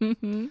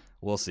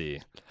 We'll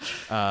see.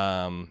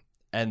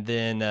 And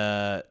then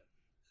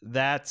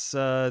that's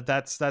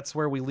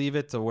where we leave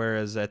it.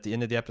 Whereas at the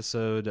end of the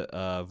episode,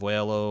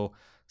 Voello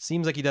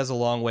seems like he does a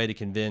long way to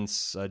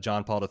convince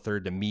John Paul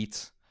III to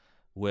meet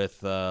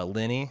with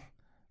Lenny,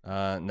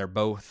 and they're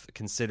both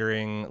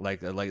considering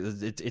like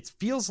it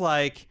feels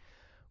like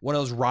one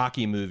of those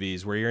Rocky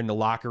movies where you're in the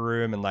locker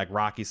room and like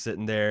Rocky's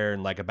sitting there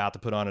and like about to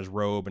put on his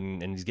robe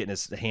and he's getting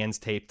his hands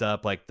taped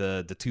up. Like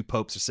the two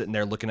popes are sitting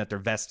there looking at their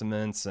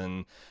vestments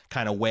and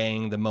kind of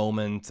weighing the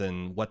moment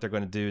and what they're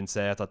going to do and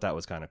say. I thought that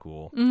was kind of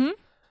cool. Mm-hmm.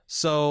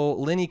 So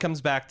Lenny comes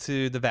back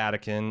to the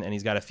Vatican and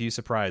he's got a few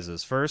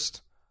surprises.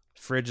 First,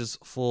 fridge is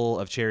full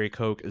of Cherry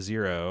Coke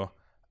Zero,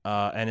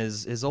 and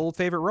his old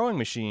favorite rowing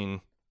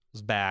machine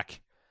is back.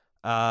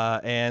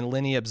 And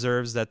Lenny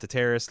observes that the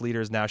terrorist leader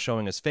is now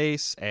showing his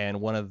face,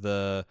 and one of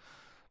the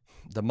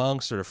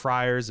monks or the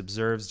friars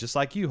observes, just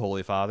like you,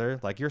 Holy Father,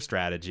 like your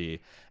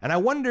strategy. And I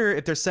wonder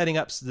if they're setting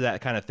up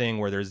that kind of thing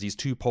where there's these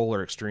two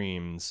polar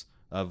extremes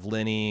of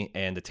Lenny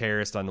and the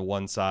terrorist on the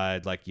one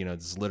side, like,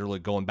 it's literally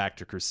going back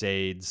to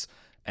Crusades,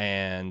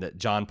 and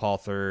John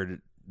Paul III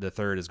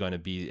is going to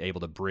be able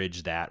to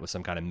bridge that with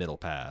some kind of middle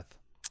path.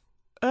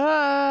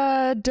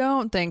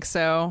 Don't think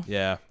so.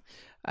 Yeah.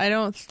 I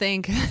don't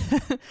think.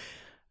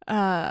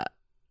 I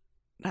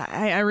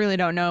really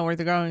don't know where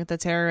they're going with the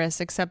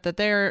terrorists, except that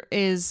there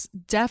is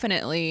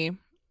definitely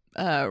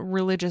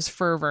religious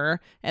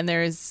fervor, and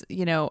there's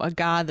a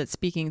God that's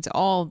speaking to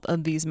all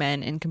of these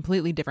men in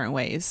completely different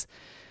ways.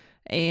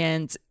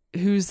 And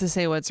who's to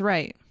say what's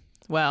right?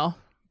 Well,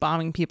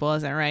 bombing people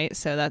isn't right,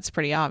 so that's a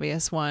pretty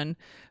obvious one.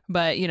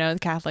 But the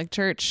Catholic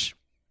Church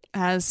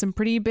has some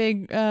pretty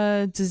big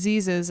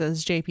diseases,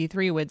 as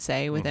JP3 would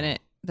say, within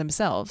it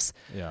themselves.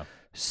 Yeah.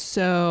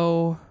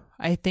 So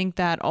I think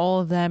that all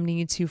of them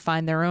need to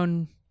find their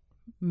own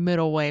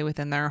middle way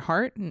within their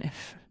heart. And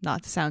if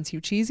not to sound too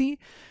cheesy,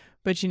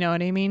 but you know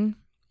what I mean?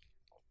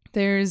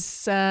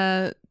 There's,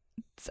 I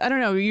don't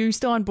know, are you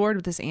still on board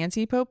with this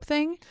anti-pope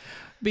thing?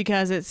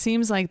 Because it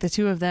seems like the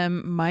two of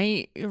them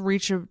might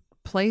reach a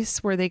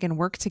place where they can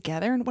work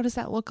together. And what does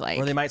that look like?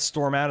 Or they might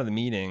storm out of the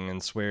meeting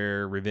and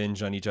swear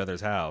revenge on each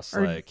other's house.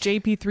 Or like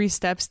JP3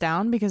 steps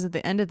down, because at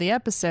the end of the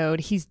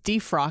episode, he's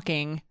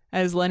defrocking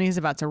as Lenny's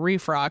about to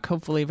refrock,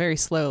 hopefully very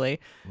slowly.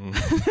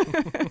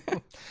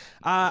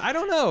 I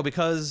don't know,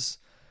 because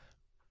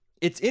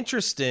it's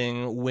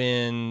interesting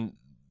when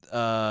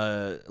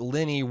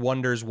Lenny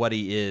wonders what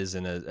he is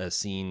in a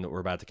scene that we're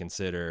about to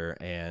consider,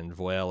 and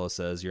Voello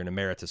says, "You're an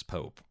emeritus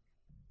pope."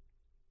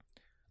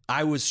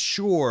 I was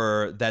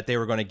sure that they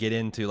were going to get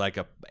into like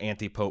a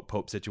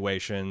anti-pope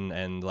situation,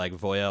 and like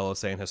Voello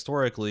saying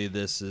historically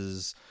this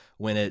is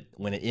when it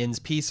ends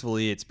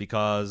peacefully, it's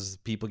because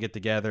people get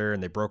together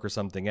and they broker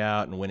something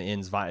out, and when it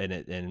ends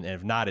and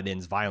if not, it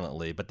ends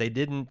violently. But they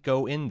didn't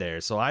go in there,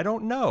 so I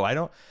don't know. I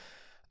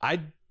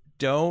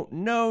don't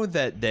know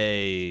that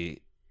that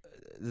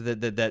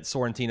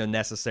Sorrentino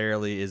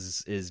necessarily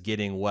is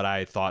getting what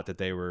I thought that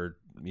they were,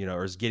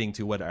 or is getting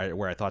to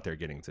where I thought they were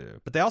getting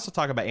to. But they also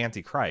talk about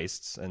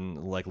antichrists,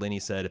 and like Lenny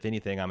said, if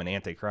anything, I'm an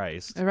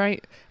antichrist.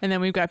 Right. And then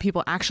we've got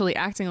people actually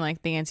acting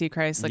like the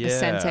antichrist, like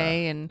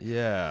Ascente, and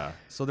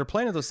so they're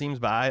playing with those themes,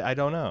 but I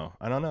don't know.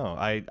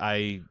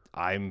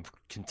 I'm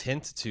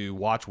content to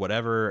watch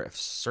whatever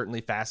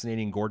certainly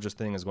fascinating, gorgeous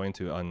thing is going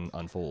to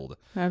unfold.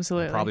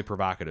 Absolutely. And probably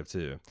provocative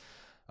too.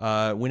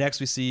 We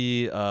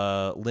see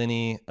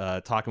Lenny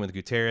talking with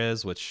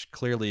Gutierrez, which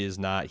clearly is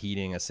not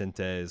heeding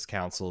Ascente's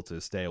counsel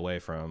to stay away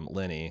from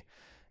Lenny.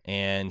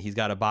 And he's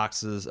got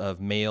boxes of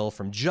mail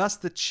from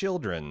just the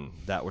children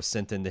that were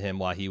sent into him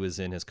while he was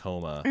in his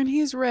coma. And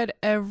he's read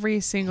every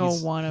single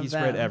one of them. He's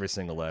read every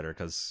single letter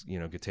because,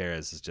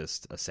 Gutierrez is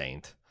just a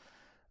saint.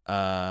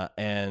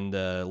 And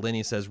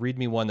Lenny says, "Read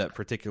me one that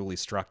particularly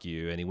struck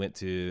you." And he went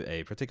to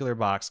a particular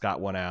box, got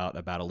one out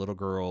about a little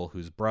girl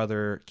whose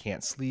brother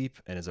can't sleep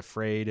and is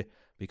afraid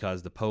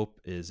because the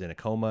Pope is in a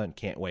coma and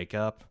can't wake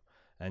up.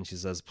 And she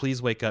says,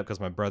 "Please wake up because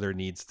my brother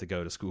needs to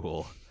go to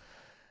school."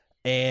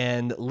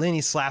 And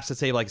Lenny slaps the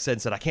table, like I said,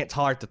 and said, "I can't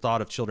tolerate the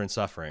thought of children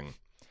suffering."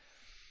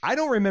 I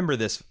don't remember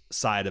this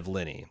side of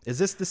Lenny. Is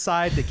this the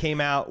side that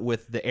came out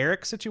with the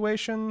Eric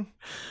situation?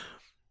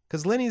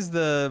 Because Lenny's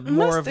the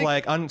more of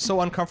like so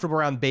uncomfortable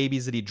around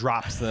babies that he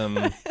drops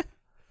them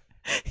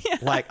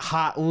like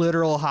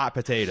literal hot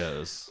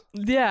potatoes.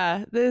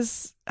 Yeah,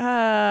 this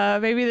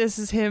maybe this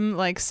is him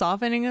like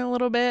softening a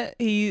little bit.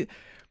 He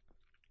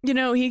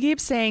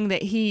keeps saying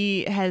that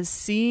he has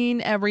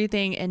seen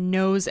everything and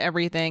knows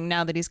everything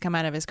now that he's come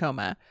out of his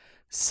coma.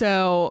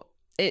 So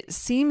it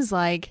seems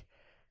like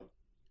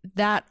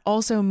that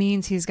also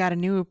means he's got a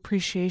new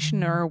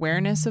appreciation or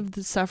awareness of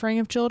the suffering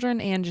of children,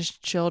 and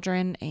just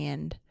children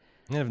and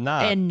if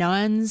not, and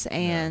nuns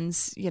and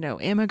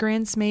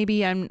immigrants.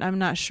 Maybe I'm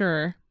not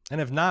sure. And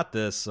if not,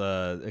 this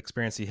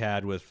experience he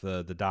had with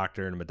the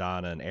doctor and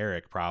Madonna and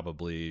Eric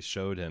probably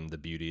showed him the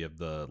beauty of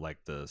the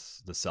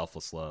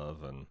selfless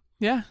love. And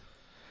yeah,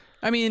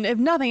 I mean, if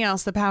nothing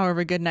else, the power of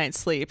a good night's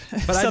sleep.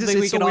 But something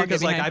we can all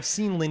get behind. Like, I've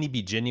seen Lenny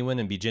be genuine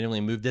and be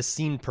genuinely moved. This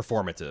seemed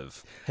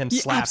performative. Him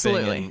slapping.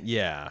 Absolutely.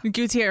 And,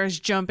 Gutierrez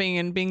jumping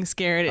and being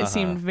scared. It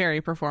seemed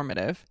very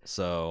performative.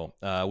 So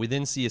we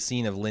then see a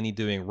scene of Lenny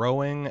doing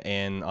rowing,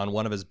 and on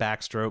one of his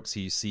backstrokes,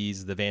 he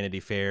sees the Vanity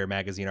Fair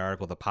magazine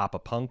article, "The Papa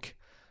Punk,"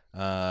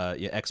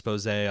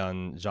 expose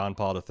on John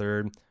Paul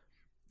III.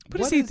 What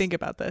does he think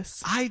about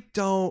this? I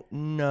don't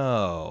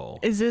know.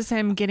 Is this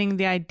him getting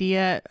the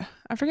idea?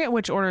 I forget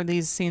which order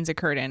these scenes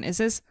occurred in. Is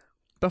this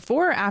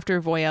before or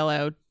after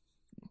Voello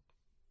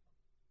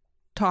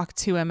talked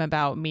to him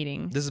about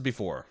meeting? This is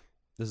before.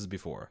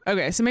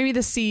 Okay, so maybe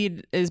the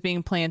seed is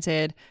being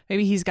planted.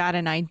 Maybe he's got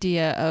an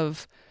idea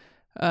of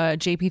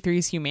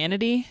JP3's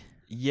humanity.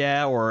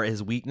 Yeah, or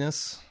his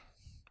weakness.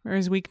 Or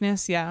his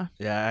weakness, yeah.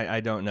 Yeah,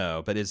 I don't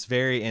know. But it's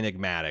very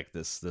enigmatic,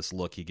 this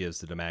look he gives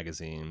to the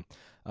magazine.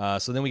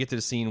 So then we get to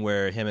the scene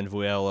where him and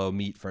Voello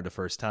meet for the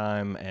first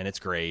time, and it's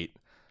great.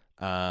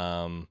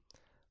 Lenny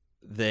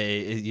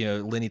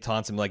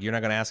taunts him like, "You're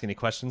not going to ask any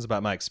questions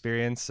about my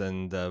experience,"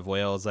 and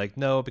Voello's like,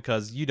 "No,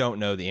 because you don't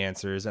know the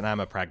answers, and I'm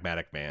a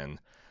pragmatic man."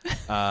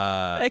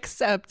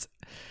 Except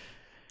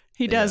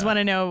he does want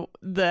to know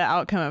the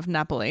outcome of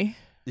Napoli.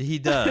 He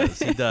does.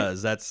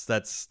 That's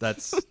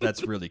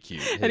really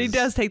cute. And he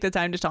does take the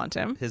time to taunt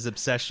him. His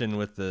obsession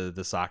with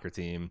the soccer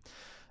team.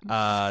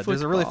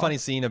 There's a really funny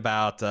scene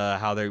about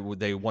how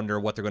they wonder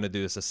what they're going to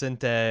do to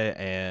Ascente,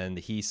 and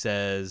he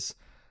says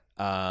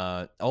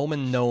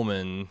omen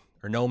nomen,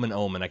 or nomen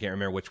omen, I can't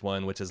remember which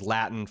one, which is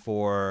Latin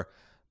for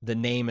the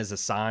name is a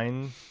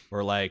sign,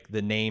 or like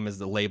the name is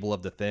the label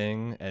of the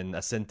thing, and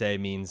Ascente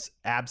means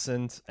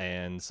absent,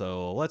 and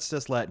so let's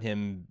just let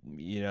him,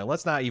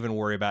 let's not even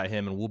worry about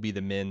him, and we'll be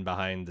the men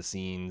behind the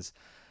scenes.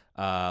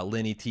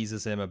 Lenny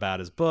teases him about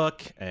his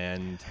book,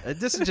 and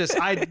this is just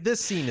this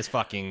scene is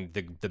fucking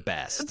the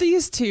best.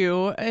 These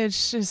two,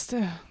 it's just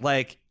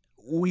like,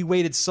 we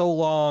waited so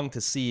long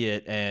to see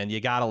it, and you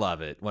gotta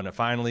love it. When it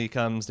finally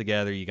comes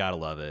together, you gotta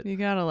love it. You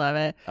gotta love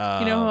it.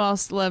 You know who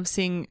else loves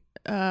seeing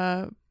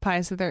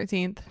Pius the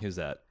 13th? Who's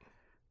that?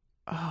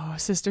 Oh,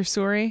 Sister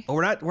Suri. Oh,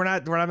 we're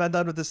not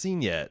done with the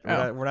scene yet.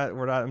 I'm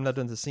not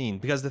done with the scene,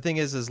 because the thing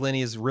is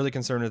Lenny is really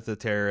concerned with the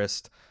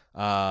terrorist.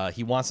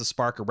 He wants to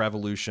spark a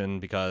revolution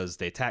because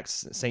they attacked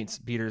St.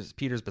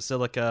 Peter's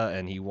Basilica,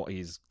 and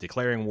he's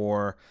declaring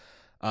war.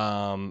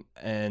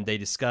 And they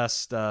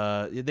discussed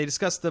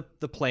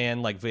the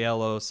plan. Like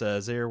Viello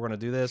says, "Here, we're going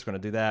to do this, we're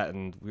going to do that,"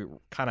 and we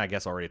kind of, I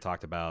guess, already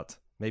talked about.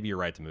 Maybe you're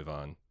right to move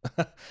on.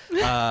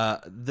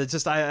 The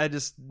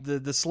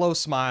slow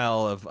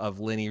smile of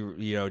Lenny,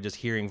 just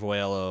hearing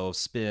Voillo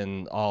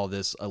spin all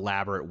this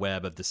elaborate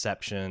web of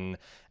deception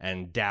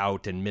and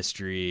doubt and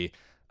mystery.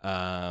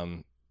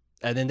 And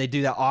then they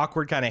do that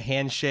awkward kind of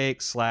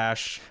handshake / like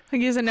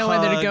he doesn't know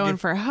whether to go in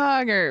for a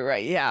hug or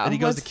right. Yeah. And he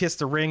goes to kiss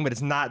the ring, but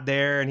it's not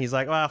there. And he's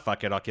like, well,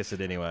 fuck it. I'll kiss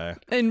it anyway.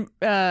 And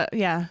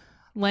yeah.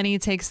 Lenny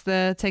takes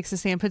the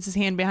stand, puts his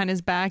hand behind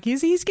his back.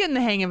 He's getting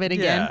the hang of it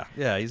again.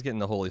 Yeah, he's getting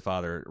the Holy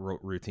Father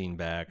routine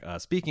back.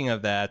 Speaking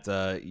of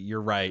that,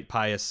 you're right.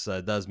 Pius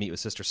does meet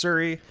with Sister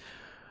Suri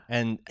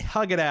and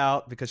hug it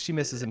out because she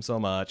misses him so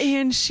much.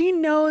 And she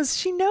knows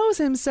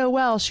him so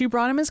well. She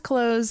brought him his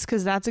clothes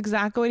because that's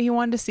exactly what he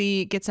wanted to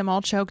see. Gets him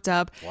all choked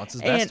up. Wants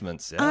his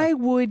vestments. Yeah. I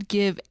would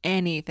give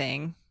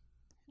anything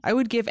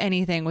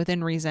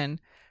within reason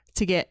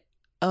to get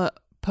a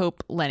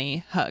Pope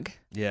Lenny hug.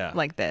 Yeah.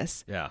 Like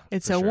this. Yeah.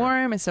 It's so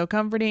warm. It's so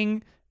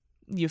comforting.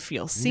 You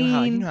feel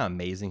seen. You know how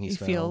amazing he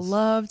smells? You feel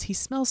loved. He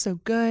smells so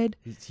good.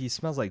 He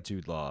smells like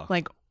Jude Law.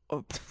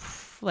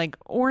 Like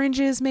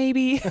oranges,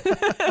 maybe.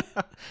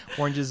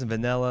 Oranges and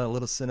vanilla, a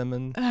little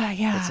cinnamon.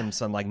 Yeah. And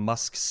some like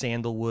musk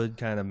sandalwood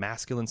kind of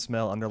masculine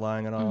smell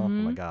underlying it all. Mm-hmm.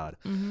 Oh my God.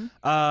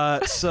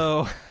 Mm-hmm.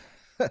 So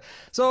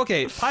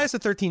okay, Pius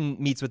XIII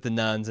meets with the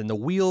nuns, and the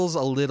wheels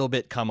a little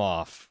bit come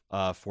off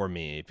for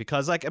me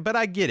because but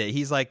I get it.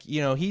 He's like,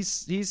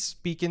 he's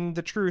speaking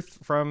the truth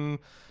from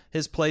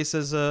his place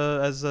as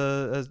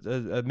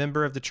a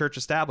member of the church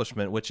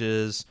establishment, which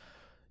is,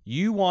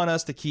 you want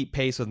us to keep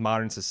pace with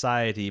modern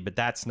society, but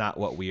that's not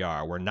what we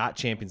are. We're not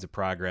champions of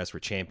progress. We're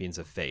champions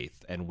of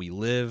faith, and we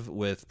live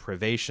with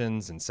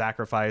privations and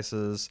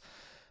sacrifices.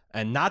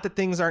 And not that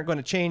things aren't going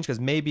to change, because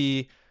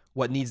maybe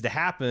what needs to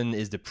happen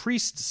is the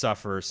priests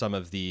suffer some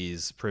of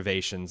these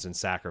privations and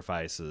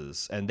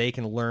sacrifices, and they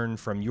can learn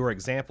from your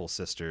example,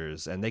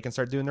 sisters, and they can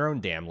start doing their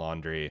own damn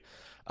laundry.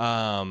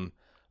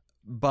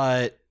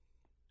 But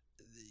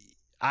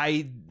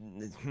I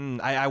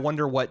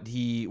wonder what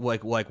he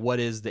like what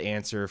is the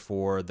answer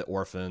for the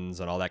orphans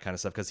and all that kind of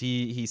stuff, because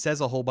he says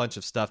a whole bunch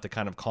of stuff to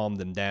kind of calm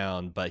them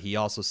down, but he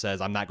also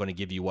says, I'm not going to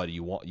give you what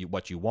you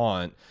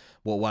want.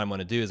 Well, what I'm going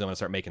to do is I'm going to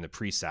start making the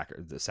priest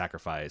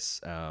sacrifice.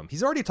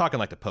 He's already talking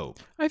like the Pope.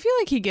 I feel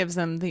like he gives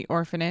them the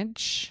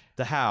orphanage.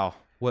 The how?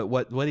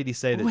 What did he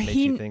say that makes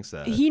you think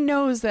that? He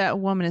knows that a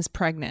woman is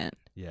pregnant.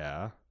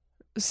 Yeah.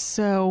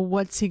 So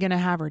what's he going to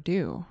have her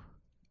do?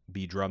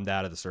 Be drummed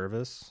out of the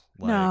service?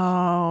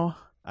 No.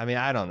 I mean,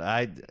 I don't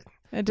know.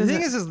 The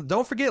thing is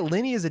don't forget,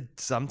 Lenny is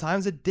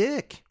sometimes a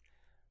dick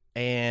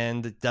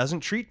and doesn't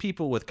treat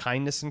people with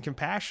kindness and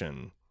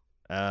compassion.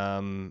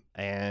 And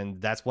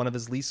that's one of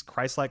his least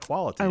Christ-like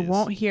qualities. I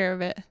won't hear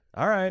of it.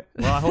 All right.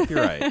 Well, I hope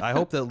you're right. I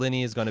hope that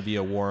Lenny is going to be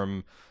a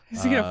warm.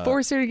 Is he going to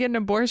force her to get an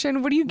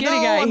abortion? What are you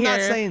getting at here? No, I'm not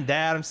saying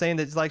that. I'm saying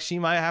that it's like she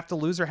might have to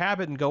lose her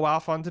habit and go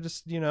off onto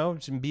just, be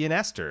an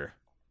Esther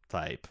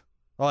type.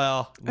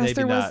 Well,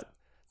 maybe not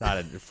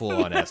a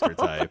full-on Esther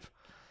type.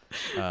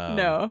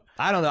 No,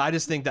 I don't know. I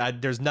just think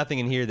that there's nothing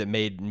in here that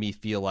made me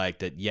feel like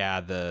that. Yeah,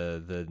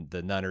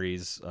 the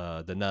nunneries,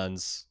 the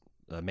nuns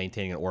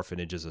maintaining an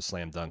orphanage is a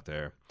slam dunk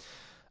there.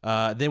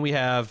 Then we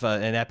have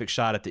an epic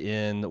shot at the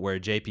end where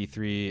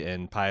JP3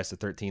 and Pius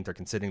XIII are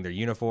considering their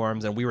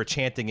uniforms, and we were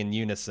chanting in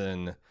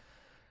unison.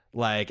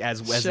 Like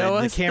as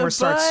the camera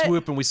starts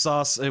swooping, we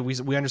saw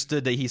we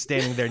understood that he's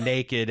standing there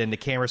naked, and the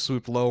camera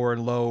swooped lower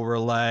and lower,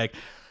 like,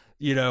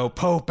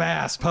 Pope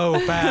ass,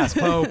 Pope ass,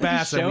 Pope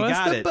ass, and we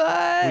got it.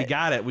 We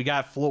got it.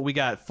 We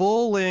got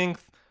full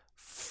length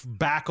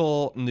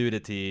backle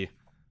nudity,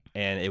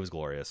 and it was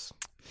glorious.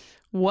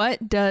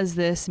 What does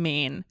this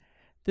mean?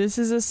 This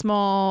is it's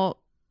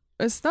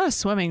not a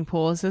swimming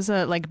pool. Is this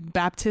a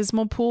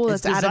baptismal pool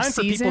that's out of season? It's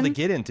designed for people to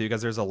get into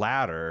because there's a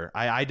ladder.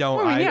 I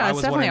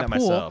was wondering that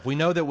pool. myself. We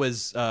know that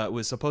was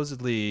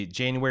supposedly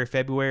January,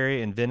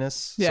 February in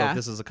Venice. Yeah. So if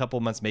this is a couple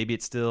months, maybe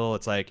it's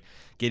like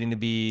getting to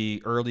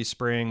be early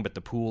spring, but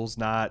the pool's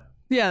not.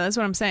 Yeah, that's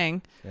what I'm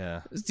saying.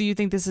 Yeah. Do you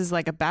think this is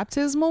like a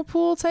baptismal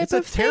pool type of thing?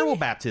 It's a terrible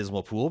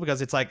baptismal pool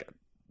because it's like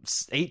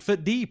 8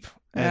 foot deep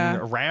and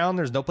around.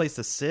 There's no place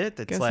to sit.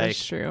 It's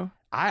that's true.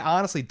 I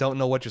honestly don't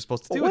know what you're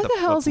supposed to do. What with the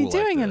hell is he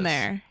doing like in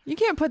there? You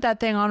can't put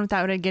that thing on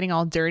without it getting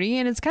all dirty,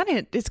 and it's got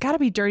to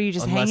be dirty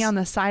just hanging on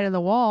the side of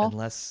the wall.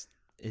 Unless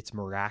it's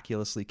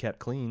miraculously kept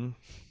clean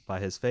by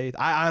his faith.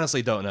 I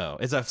honestly don't know.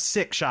 It's a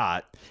sick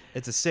shot.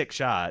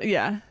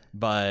 Yeah.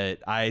 But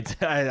I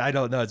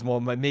don't know. It's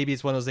more, maybe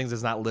it's one of those things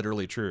that's not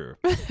literally true.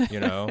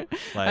 Like,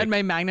 I had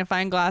my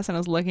magnifying glass and I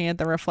was looking at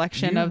the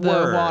reflection of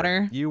the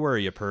water. You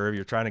perv.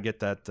 You're trying to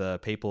get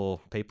that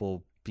papal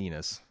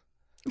penis.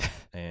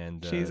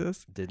 And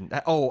Jesus didn't.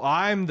 Oh,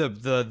 I'm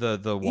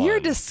the one. You're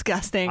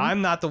disgusting.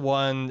 I'm not the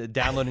one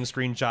downloading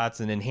screenshots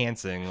and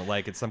enhancing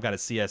like it's some kind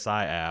of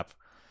CSI app.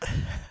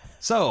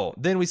 So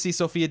then we see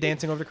Sophia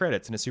dancing over the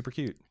credits, and it's super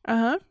cute.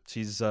 Uh-huh.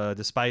 She's,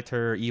 despite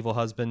her evil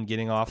husband,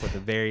 getting off with the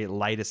very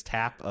lightest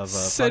tap of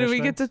So do we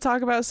get to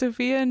talk about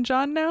Sophia and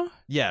John now?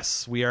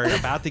 Yes, we are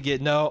about to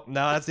get... No,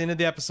 that's the end of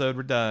the episode.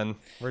 We're done.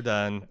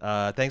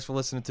 Thanks for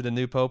listening to The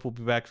New Pope. We'll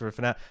be back for the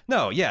finale.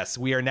 No, yes,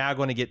 we are now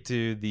going to get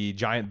to the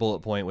giant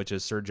bullet point, which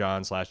is Sir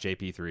John /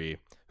 JP3,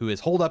 who is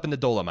holed up in the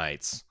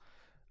Dolomites,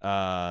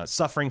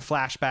 suffering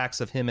flashbacks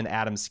of him and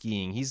Adam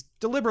skiing. He's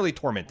deliberately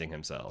tormenting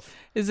himself.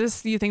 Do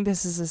you think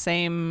this is the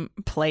same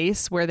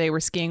place where they were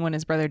skiing when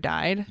his brother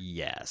died?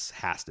 Yes,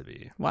 has to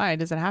be. Why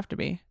does it have to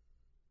be?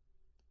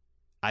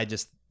 It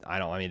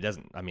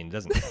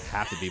doesn't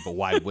have to be, but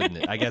why wouldn't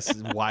it? I guess,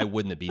 why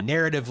wouldn't it be?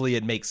 Narratively,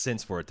 it makes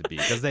sense for it to be,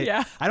 because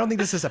I don't think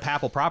this is a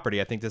papal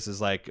property. I think this is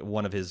like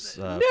one of his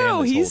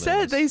family's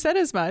holdings. They said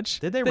as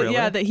much. Did they really?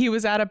 Yeah, that he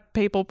was at a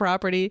papal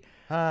property.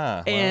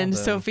 And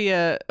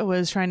Sophia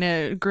was trying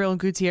to grill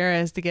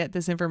Gutierrez to get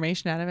this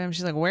information out of him.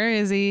 She's like, where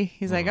is he?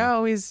 He's like,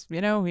 oh, he's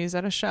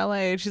at a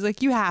chalet. She's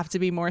like, you have to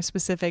be more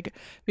specific,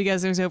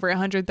 because there's over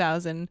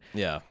 100,000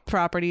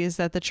 properties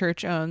that the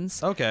church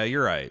owns. Okay,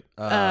 you're right.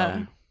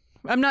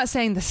 I'm not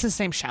saying this is the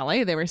same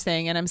chalet they were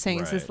staying in. I'm saying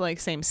it's this like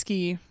same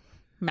ski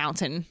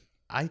mountain.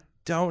 I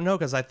don't know,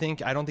 because I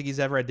don't think he's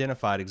ever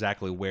identified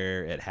exactly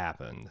where it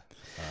happened.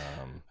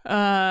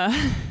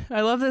 I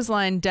love this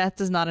line: "Death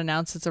does not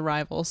announce its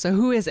arrival." So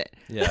who is it?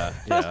 Yeah.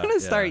 I'm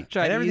gonna start trying to use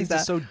that. Everything's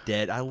just so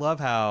dead. I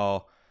love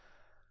how,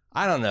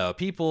 I don't know,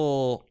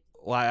 people.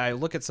 Well, I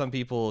look at some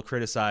people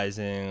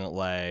criticizing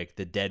like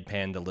the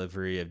deadpan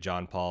delivery of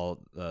John Paul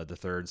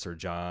III, Sir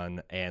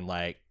John, and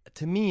like,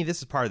 to me, this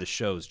is part of the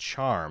show's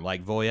charm.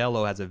 Like,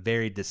 Voyello has a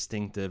very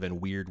distinctive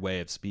and weird way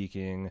of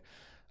speaking.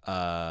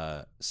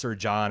 Sir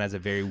John has a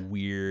very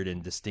weird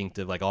and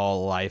distinctive, like,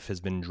 all life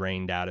has been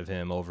drained out of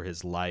him over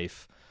his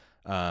life,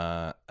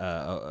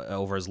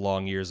 over his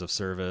long years of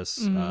service.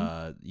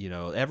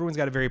 Everyone's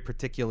got a very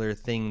particular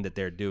thing that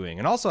they're doing.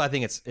 And also, I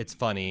think it's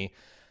funny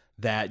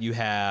that you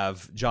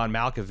have John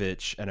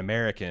Malkovich, an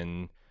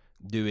American,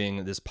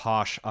 doing this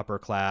posh upper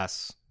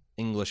class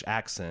English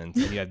accent,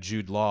 and you have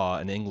Jude Law,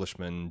 an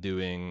Englishman,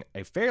 doing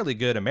a fairly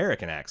good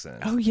American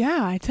accent. Oh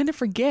yeah, I tend to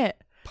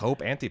forget.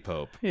 Pope,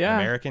 anti-pope. Yeah.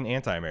 American,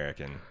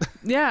 anti-American.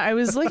 Yeah, I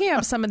was looking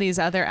up some of these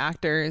other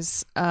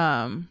actors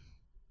and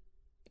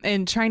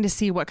trying to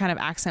see what kind of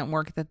accent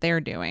work that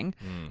they're doing.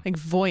 Like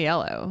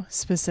Voyello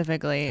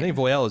specifically. I think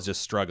Voyello is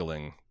just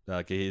struggling.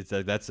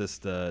 That's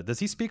just. Does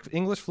he speak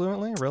English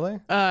fluently?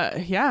 Really?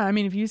 Yeah. I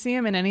mean, if you see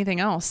him in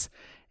anything else,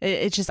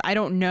 it's just, I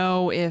don't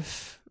know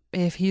if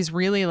he's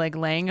really like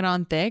laying it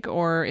on thick,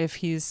 or if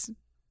he's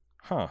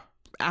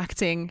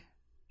acting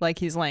like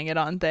he's laying it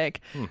on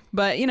thick.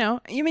 But you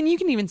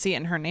can even see it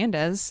in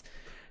Hernandez,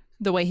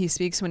 the way he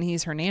speaks when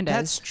he's Hernandez.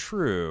 That's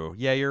true.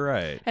 Yeah, you're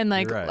right. And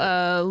like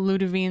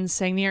Ludovine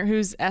Sagnier,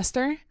 who's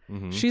Esther,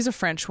 she's a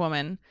French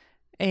woman.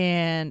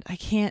 And I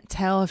can't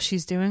tell if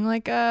she's doing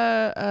like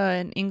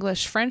an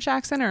English French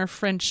accent or a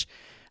French.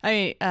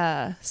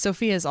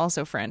 Sophia is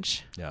also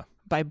French. Yeah.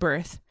 By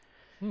birth.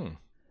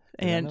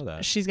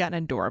 And she's got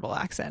an adorable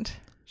accent.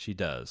 She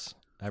does.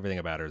 Everything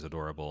about her is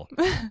adorable.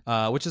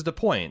 Which is the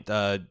point.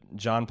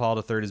 John Paul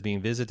III is being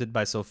visited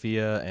by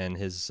Sophia, and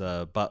his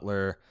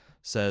butler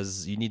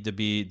says you need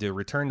to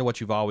return to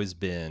what you've always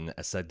been,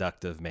 a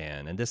seductive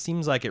man. And this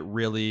seems like it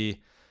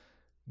really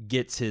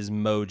gets his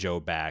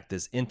mojo back,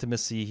 this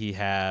intimacy he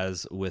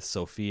has with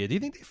Sophia. Do you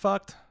think they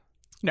fucked?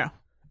 No,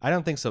 I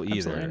don't think so either.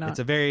 Absolutely not.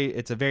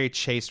 It's a very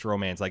chaste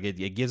romance. Like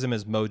it gives him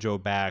his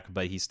mojo back,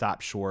 but he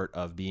stopped short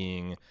of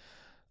being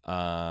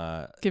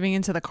giving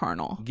into the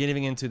carnal.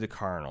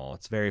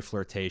 It's very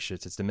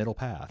flirtatious. It's the middle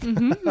path.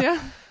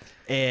 Yeah.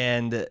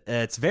 And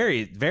it's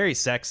very, very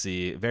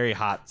sexy, very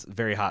hot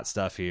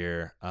stuff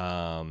here.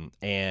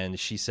 And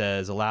she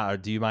says,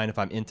 do you mind if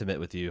I'm intimate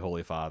with you,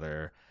 Holy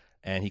Father?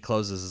 And he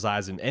closes his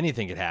eyes, and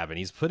anything could happen.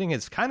 He's putting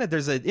his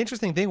there's an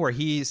interesting thing where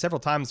he several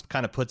times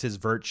kind of puts his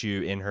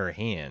virtue in her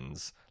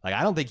hands. Like,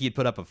 I don't think he'd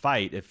put up a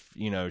fight if,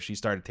 she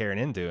started tearing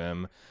into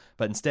him,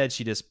 but instead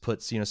she just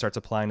starts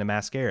applying the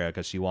mascara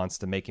because she wants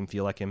to make him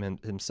feel like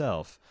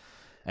himself.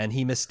 And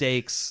he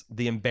mistakes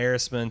the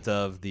embarrassment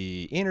of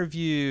the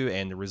interview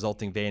and the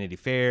resulting Vanity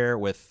Fair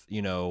with,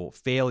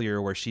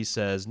 failure, where she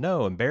says,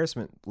 no,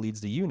 embarrassment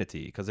leads to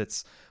unity,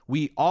 because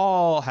we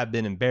all have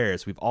been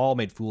embarrassed. We've all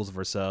made fools of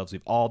ourselves.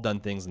 We've all done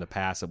things in the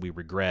past that we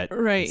regret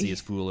and see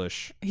as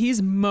foolish.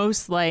 He's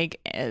most like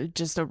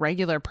just a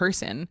regular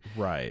person.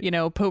 Right.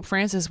 Pope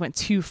Francis went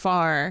too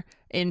far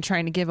in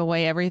trying to give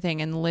away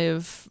everything and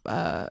live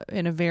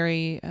in a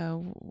very,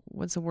 in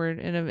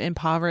an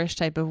impoverished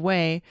type of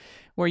way,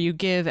 where you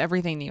give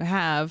everything that you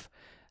have.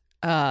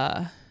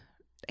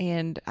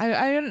 And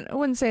I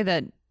wouldn't say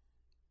that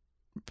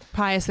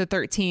Pius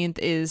XIII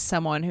is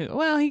someone who,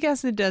 well, he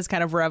guess it does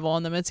kind of revel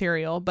in the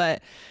material,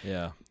 but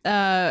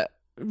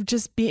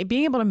just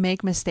being able to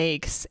make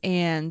mistakes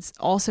and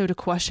also to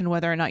question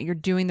whether or not you're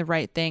doing the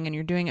right thing and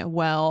you're doing it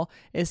well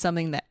is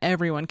something that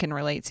everyone can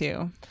relate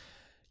to.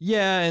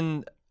 Yeah,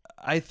 and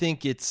I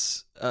think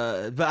it's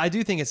But I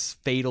do think it's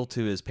fatal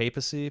to his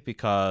papacy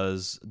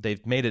because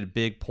they've made it a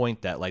big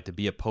point that, like, to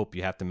be a pope,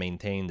 you have to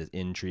maintain this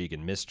intrigue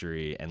and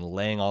mystery, and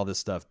laying all this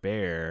stuff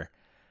bare.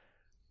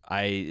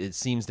 It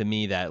seems to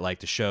me that, like,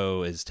 the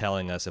show is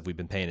telling us, if we've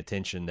been paying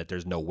attention, that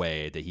there's no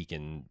way that he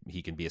can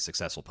be a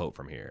successful pope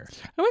from here.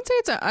 I wouldn't say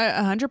it's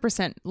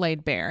 100%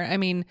 laid bare. I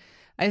mean,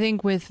 I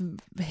think with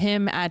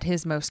him at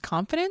his most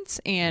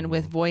confidence and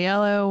with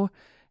Voyello,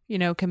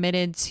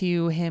 committed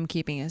to him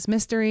keeping his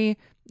mystery,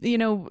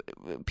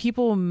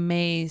 people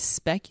may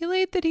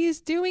speculate that he's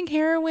doing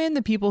heroin,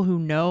 the people who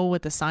know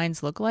what the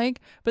signs look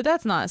like, but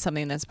that's not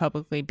something that's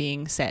publicly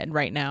being said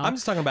right now. I'm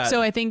just talking about...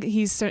 So I think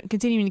he's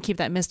continuing to keep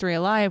that mystery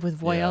alive with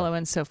Voyello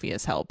and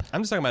Sophia's help.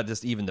 I'm just talking about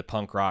just even the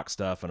punk rock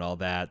stuff and all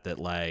that,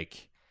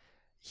 like,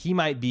 he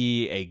might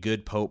be a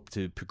good pope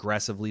to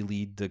progressively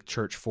lead the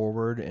church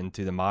forward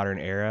into the modern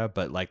era,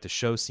 but, like, the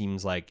show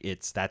seems like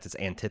that's its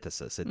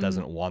antithesis. It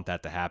doesn't want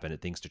that to happen. It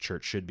thinks the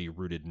church should be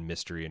rooted in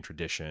mystery and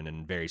tradition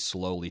and very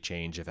slowly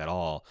change, if at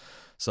all.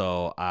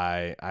 So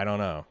I don't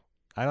know.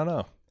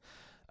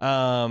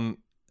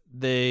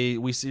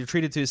 We're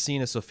treated to a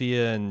scene of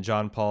Sophia and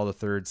John Paul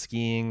III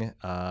skiing.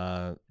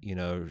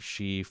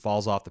 She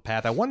falls off the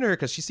path. I wonder,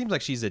 because she seems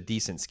like she's a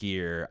decent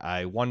skier,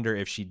 I wonder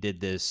if she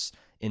did this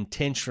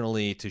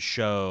intentionally to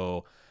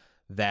show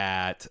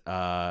that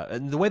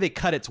and the way they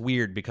cut it's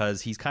weird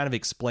because he's kind of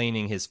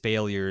explaining his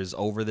failures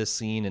over this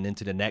scene and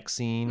into the next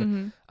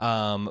scene.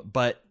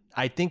 But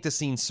I think the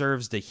scene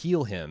serves to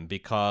heal him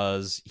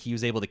because he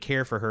was able to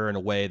care for her in a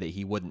way that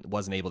he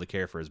wasn't able to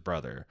care for his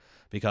brother,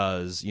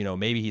 because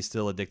maybe he's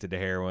still addicted to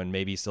heroin,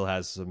 maybe he still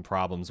has some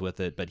problems with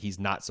it, but he's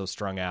not so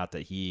strung out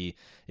that he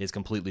is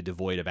completely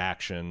devoid of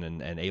action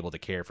and able to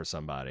care for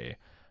somebody,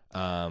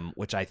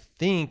 which I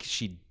think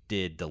she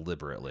did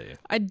deliberately.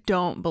 I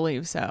don't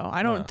believe so.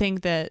 I don't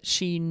think that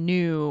she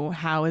knew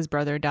how his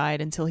brother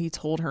died until he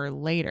told her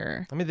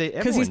later. I mean,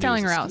 because he's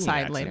telling her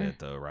outside later,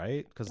 though,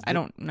 right? Because I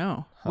don't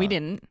know. We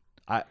didn't.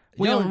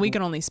 We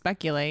can only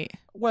speculate.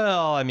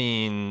 Well, I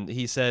mean,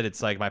 he said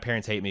it's like, my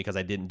parents hate me because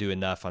I didn't do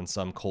enough on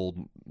some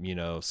cold,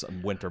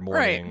 some winter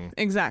morning. Right,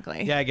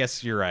 exactly. Yeah, I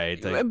guess you're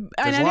right. And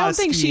I don't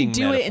think she'd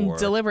do it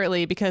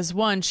deliberately because,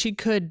 one, she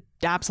could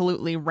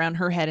absolutely run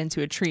her head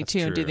into a tree too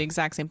and do the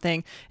exact same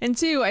thing. And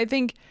two, I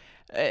think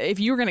if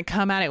you were going to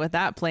come at it with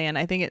that plan,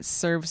 I think it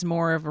serves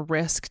more of a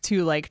risk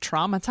to, like,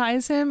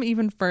 traumatize him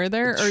even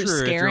further or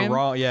scare him.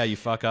 Wrong, yeah, you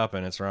fuck up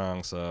and it's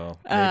wrong. So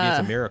maybe it's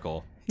a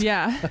miracle.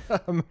 Yeah.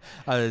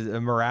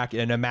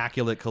 An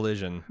immaculate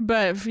collision.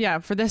 But yeah,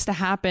 for this to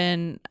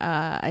happen,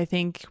 I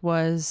think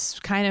was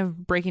kind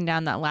of breaking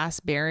down that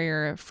last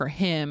barrier for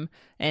him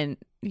and,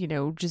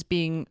 just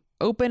being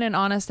open and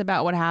honest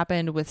about what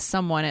happened with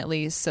someone at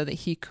least so that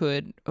he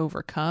could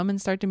overcome and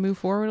start to move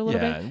forward a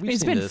little bit. I mean,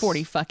 it's been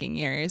 40 fucking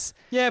years.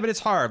 Yeah, but it's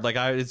hard. Like,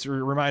 it's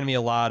reminded me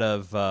a lot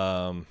of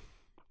the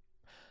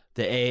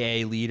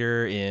AA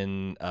leader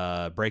in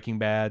Breaking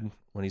Bad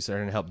when he's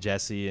starting to help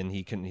Jesse, and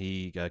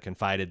he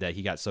confided that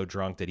he got so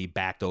drunk that he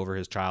backed over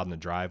his child in the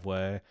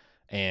driveway.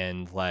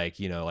 And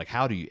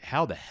how the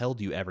hell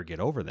do you ever get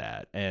over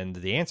that? And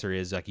the answer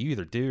is, like, you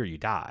either do or you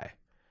die.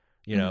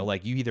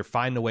 Like, you either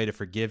find a way to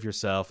forgive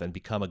yourself and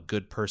become a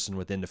good person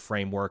within the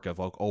framework of,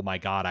 oh my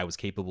God, I was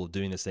capable of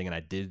doing this thing and I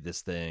did this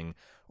thing,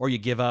 or you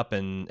give up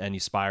and you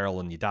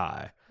spiral and you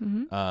die.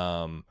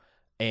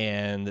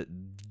 And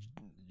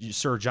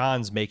Sir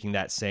John's making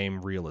that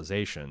same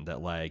realization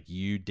that, like,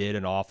 you did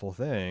an awful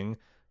thing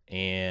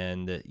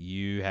and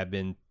you have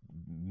been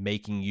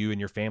making you and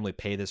your family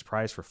pay this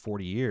price for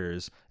 40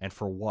 years. And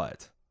for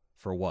what?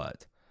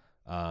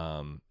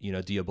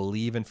 Do you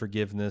believe in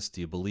forgiveness?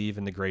 Do you believe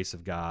in the grace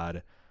of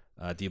God?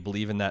 Do you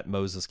believe in that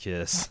Moses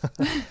kiss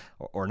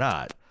or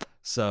not?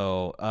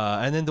 So,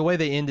 and then the way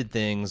they ended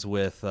things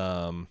with,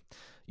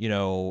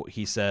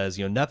 he says,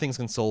 nothing's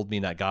consoled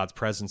me, not God's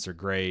presence or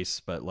grace,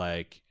 but,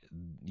 like,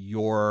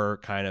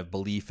 your kind of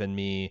belief in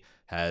me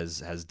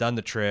has done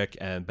the trick.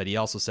 But he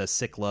also says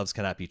sick loves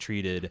cannot be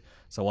treated.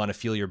 So I want to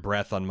feel your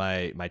breath on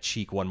my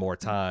cheek one more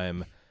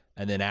time.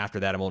 And then after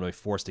that, I'm only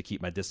forced to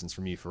keep my distance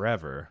from you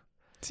forever.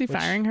 Is he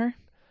firing her?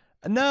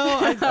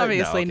 No,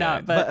 obviously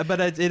no, not. But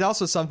it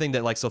also something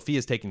that, like,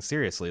 Sophia's taking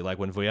seriously. Like,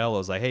 when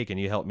Voyello's like, "Hey, can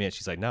you help me?" And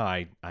she's like, "No,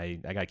 I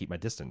gotta keep my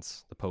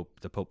distance. The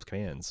Pope's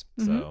commands."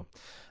 So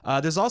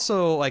there's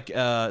also, like,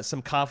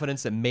 some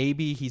confidence that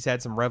maybe he's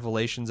had some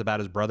revelations about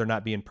his brother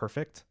not being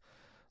perfect.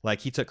 Like,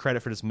 he took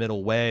credit for this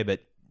middle way, but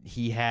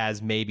he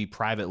has maybe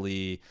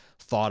privately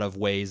thought of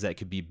ways that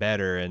could be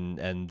better.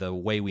 And the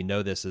way we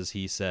know this is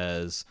he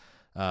says,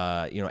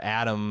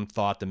 Adam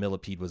thought the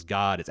millipede was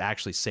God. It's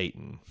actually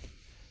Satan.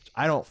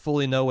 I don't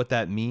fully know what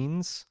that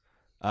means,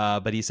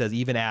 but he says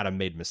even Adam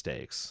made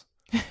mistakes.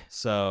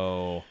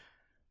 So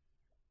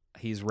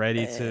he's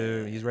ready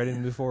to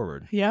move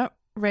forward. Yep,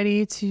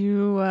 ready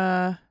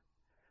to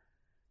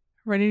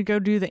go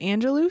do the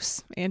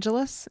Angelus. Yeah,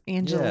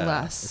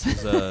 this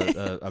is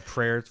a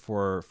prayer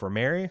for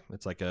Mary.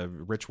 It's like a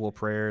ritual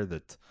prayer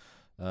that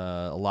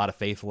a lot of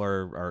faithful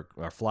are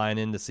flying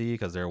in to see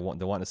because they're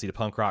wanting to see the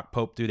punk rock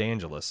Pope do the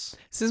Angelus.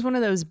 This is one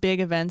of those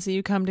big events that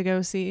you come to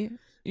go see.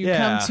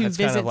 come to it's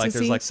visit kind of like to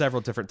there's see. like several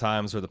different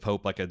times where the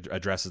Pope like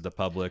addresses the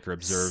public or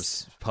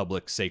observes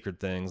public sacred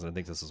things, and I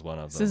think this is one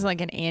of them. This is like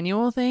an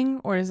annual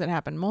thing, or does it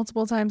happen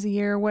multiple times a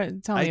year?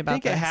 What? Tell me about this. I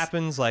think it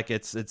happens like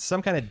it's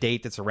some kind of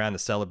date that's around the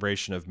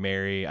celebration of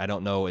Mary. I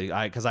don't know,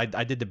 because I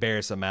did the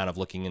barest amount of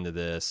looking into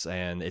this,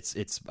 and it's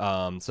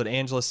so the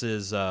Angelus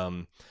is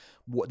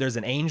there's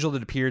an angel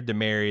that appeared to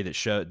Mary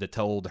that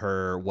told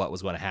her what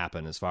was going to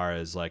happen as far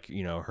as like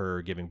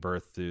her giving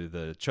birth to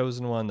the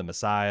chosen one, the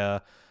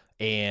Messiah.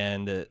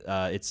 And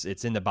it's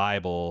in the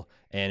Bible,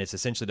 and it's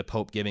essentially the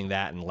Pope giving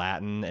that in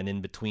Latin, and in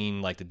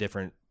between like the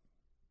different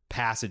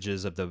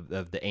passages of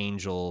the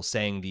angel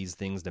saying these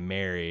things to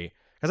Mary,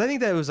 because I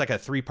think that it was like a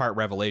 3-part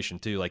revelation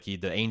too. Like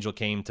the angel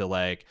came to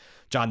like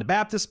John the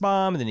Baptist's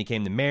mom, and then he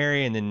came to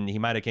Mary, and then he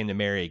might have came to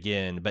Mary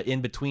again. But in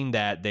between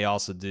that, they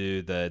also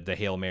do the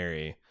Hail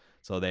Mary.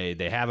 So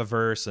they have a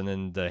verse, and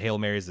then the Hail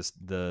Mary is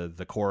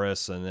the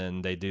chorus, and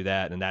then they do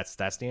that, and that's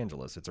the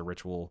Angelus. It's a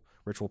ritual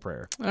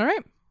prayer. All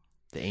right.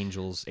 The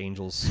angels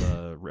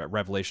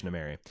revelation of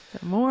Mary.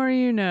 The more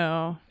you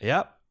know.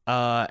 Yep.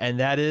 And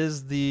that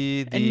is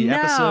the And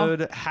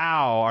episode.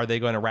 How are they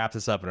going to wrap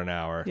this up in an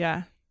hour?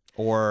 Yeah.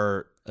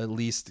 Or at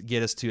least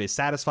get us to a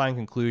satisfying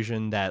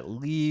conclusion that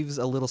leaves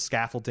a little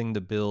scaffolding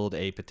to build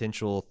a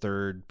potential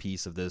third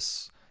piece of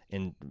this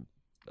in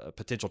a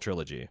potential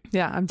trilogy.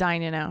 Yeah, I'm dying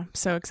to know.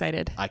 So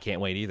excited. I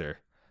can't wait either.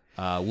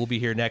 We'll be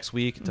here next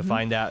week to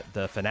find out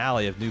the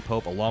finale of New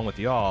Pope along with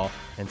y'all.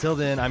 Until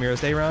then, I'm your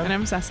host, Aaron. And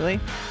I'm Cecily.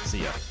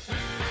 See ya.